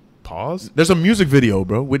 Pause. There's a music video,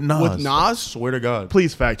 bro, with Nas. With Nas? Swear to God.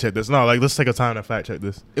 Please fact check this. No, like let's take a time to fact check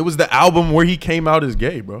this. It was the album where he came out as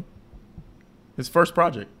gay, bro. His first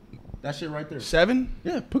project. That shit right there. 7?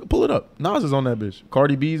 Yeah, pull it up. Nas is on that bitch.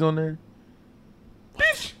 Cardi B's on there.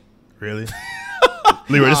 Bitch. Really?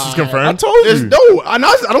 Leroy, this is confirmed. I told you. No, I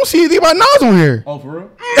don't see anything about Nas on here. Oh, for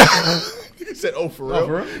real? You said, oh, for real? Oh,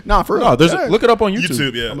 for real? Nah, for real. No, look it up on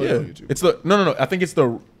YouTube. Yeah. YouTube. It's no. I think it's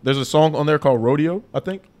there's a song on there called Rodeo, I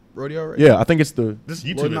think. Rodeo, right? Yeah, I think it's this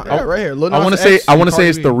YouTube. Right here. I want to say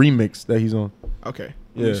it's the remix that he's on. Okay.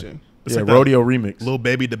 Yeah. It's like rodeo remix. Little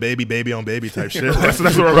Baby to Baby, Baby on Baby type shit. That's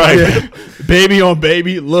what we're right. Yeah. Baby on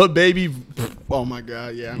Baby, Lil Baby. Oh my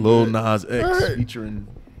God, yeah. Lil Nas X featuring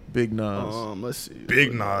Big Nas. Let's see.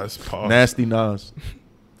 Big Nas. Pause. Nasty Nas.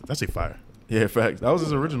 That's a fire. Yeah, facts. That was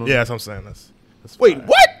his original. Yeah, that's what I'm saying. That's Wait, fire.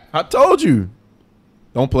 what? I told you.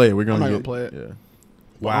 Don't play it. We're gonna play it. Yeah.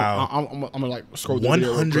 Wow. I'm gonna like scroll through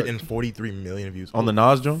 143 million views on the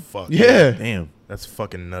Nas joint. Fuck yeah. Damn. That's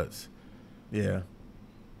fucking nuts. Yeah.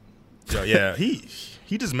 Yo, yeah.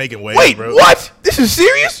 He just making waves. Wait, bro. what? This is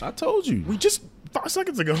serious? I told you. We just 5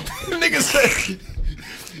 seconds ago. Nigga said.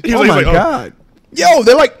 Oh my God. Yo,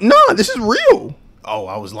 they're like, nah, this is real. Oh,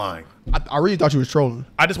 I was lying. I really thought you was trolling.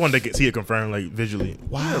 I just wanted to see it confirmed, like visually.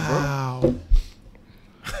 Wow.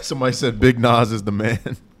 Somebody said Big Nas is the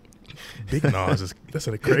man. Big Nas that's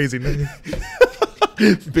a crazy name.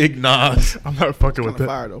 Big Nas. I'm not fucking with that.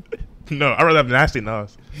 Fire though. No, I'd rather have Nasty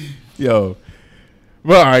Nas. Yo.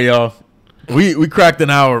 Well, all right, y'all. We cracked an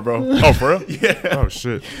hour, bro. Oh, for real? Yeah. Oh,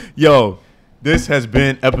 shit. Yo, this has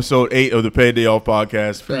been episode 8 of the Payday Off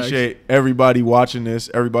podcast. Appreciate everybody watching this.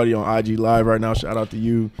 Everybody on IG Live right now. Shout out to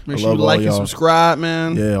you. Make sure you like and subscribe,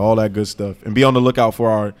 man. Yeah, all that good stuff. And be on the lookout for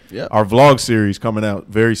our vlog series coming out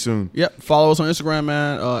very soon. Yep. Follow us on Instagram,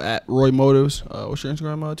 man, at Roy Motives. What's your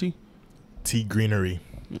Instagram, T? T Greenery.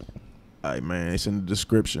 All right, man. It's in the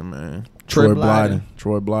description, man. Troy Blyden.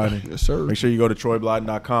 Troy Blyden. Yes, sir. Make sure you go to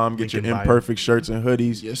troyblyden.com. Get your Imperfect shirts and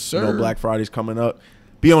hoodies. Yes, sir. You know, Black Friday's coming up.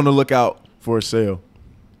 Be on the lookout for a sale.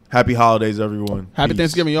 Happy holidays, everyone. Happy Peace.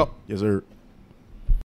 Thanksgiving, y'all. Yes, sir.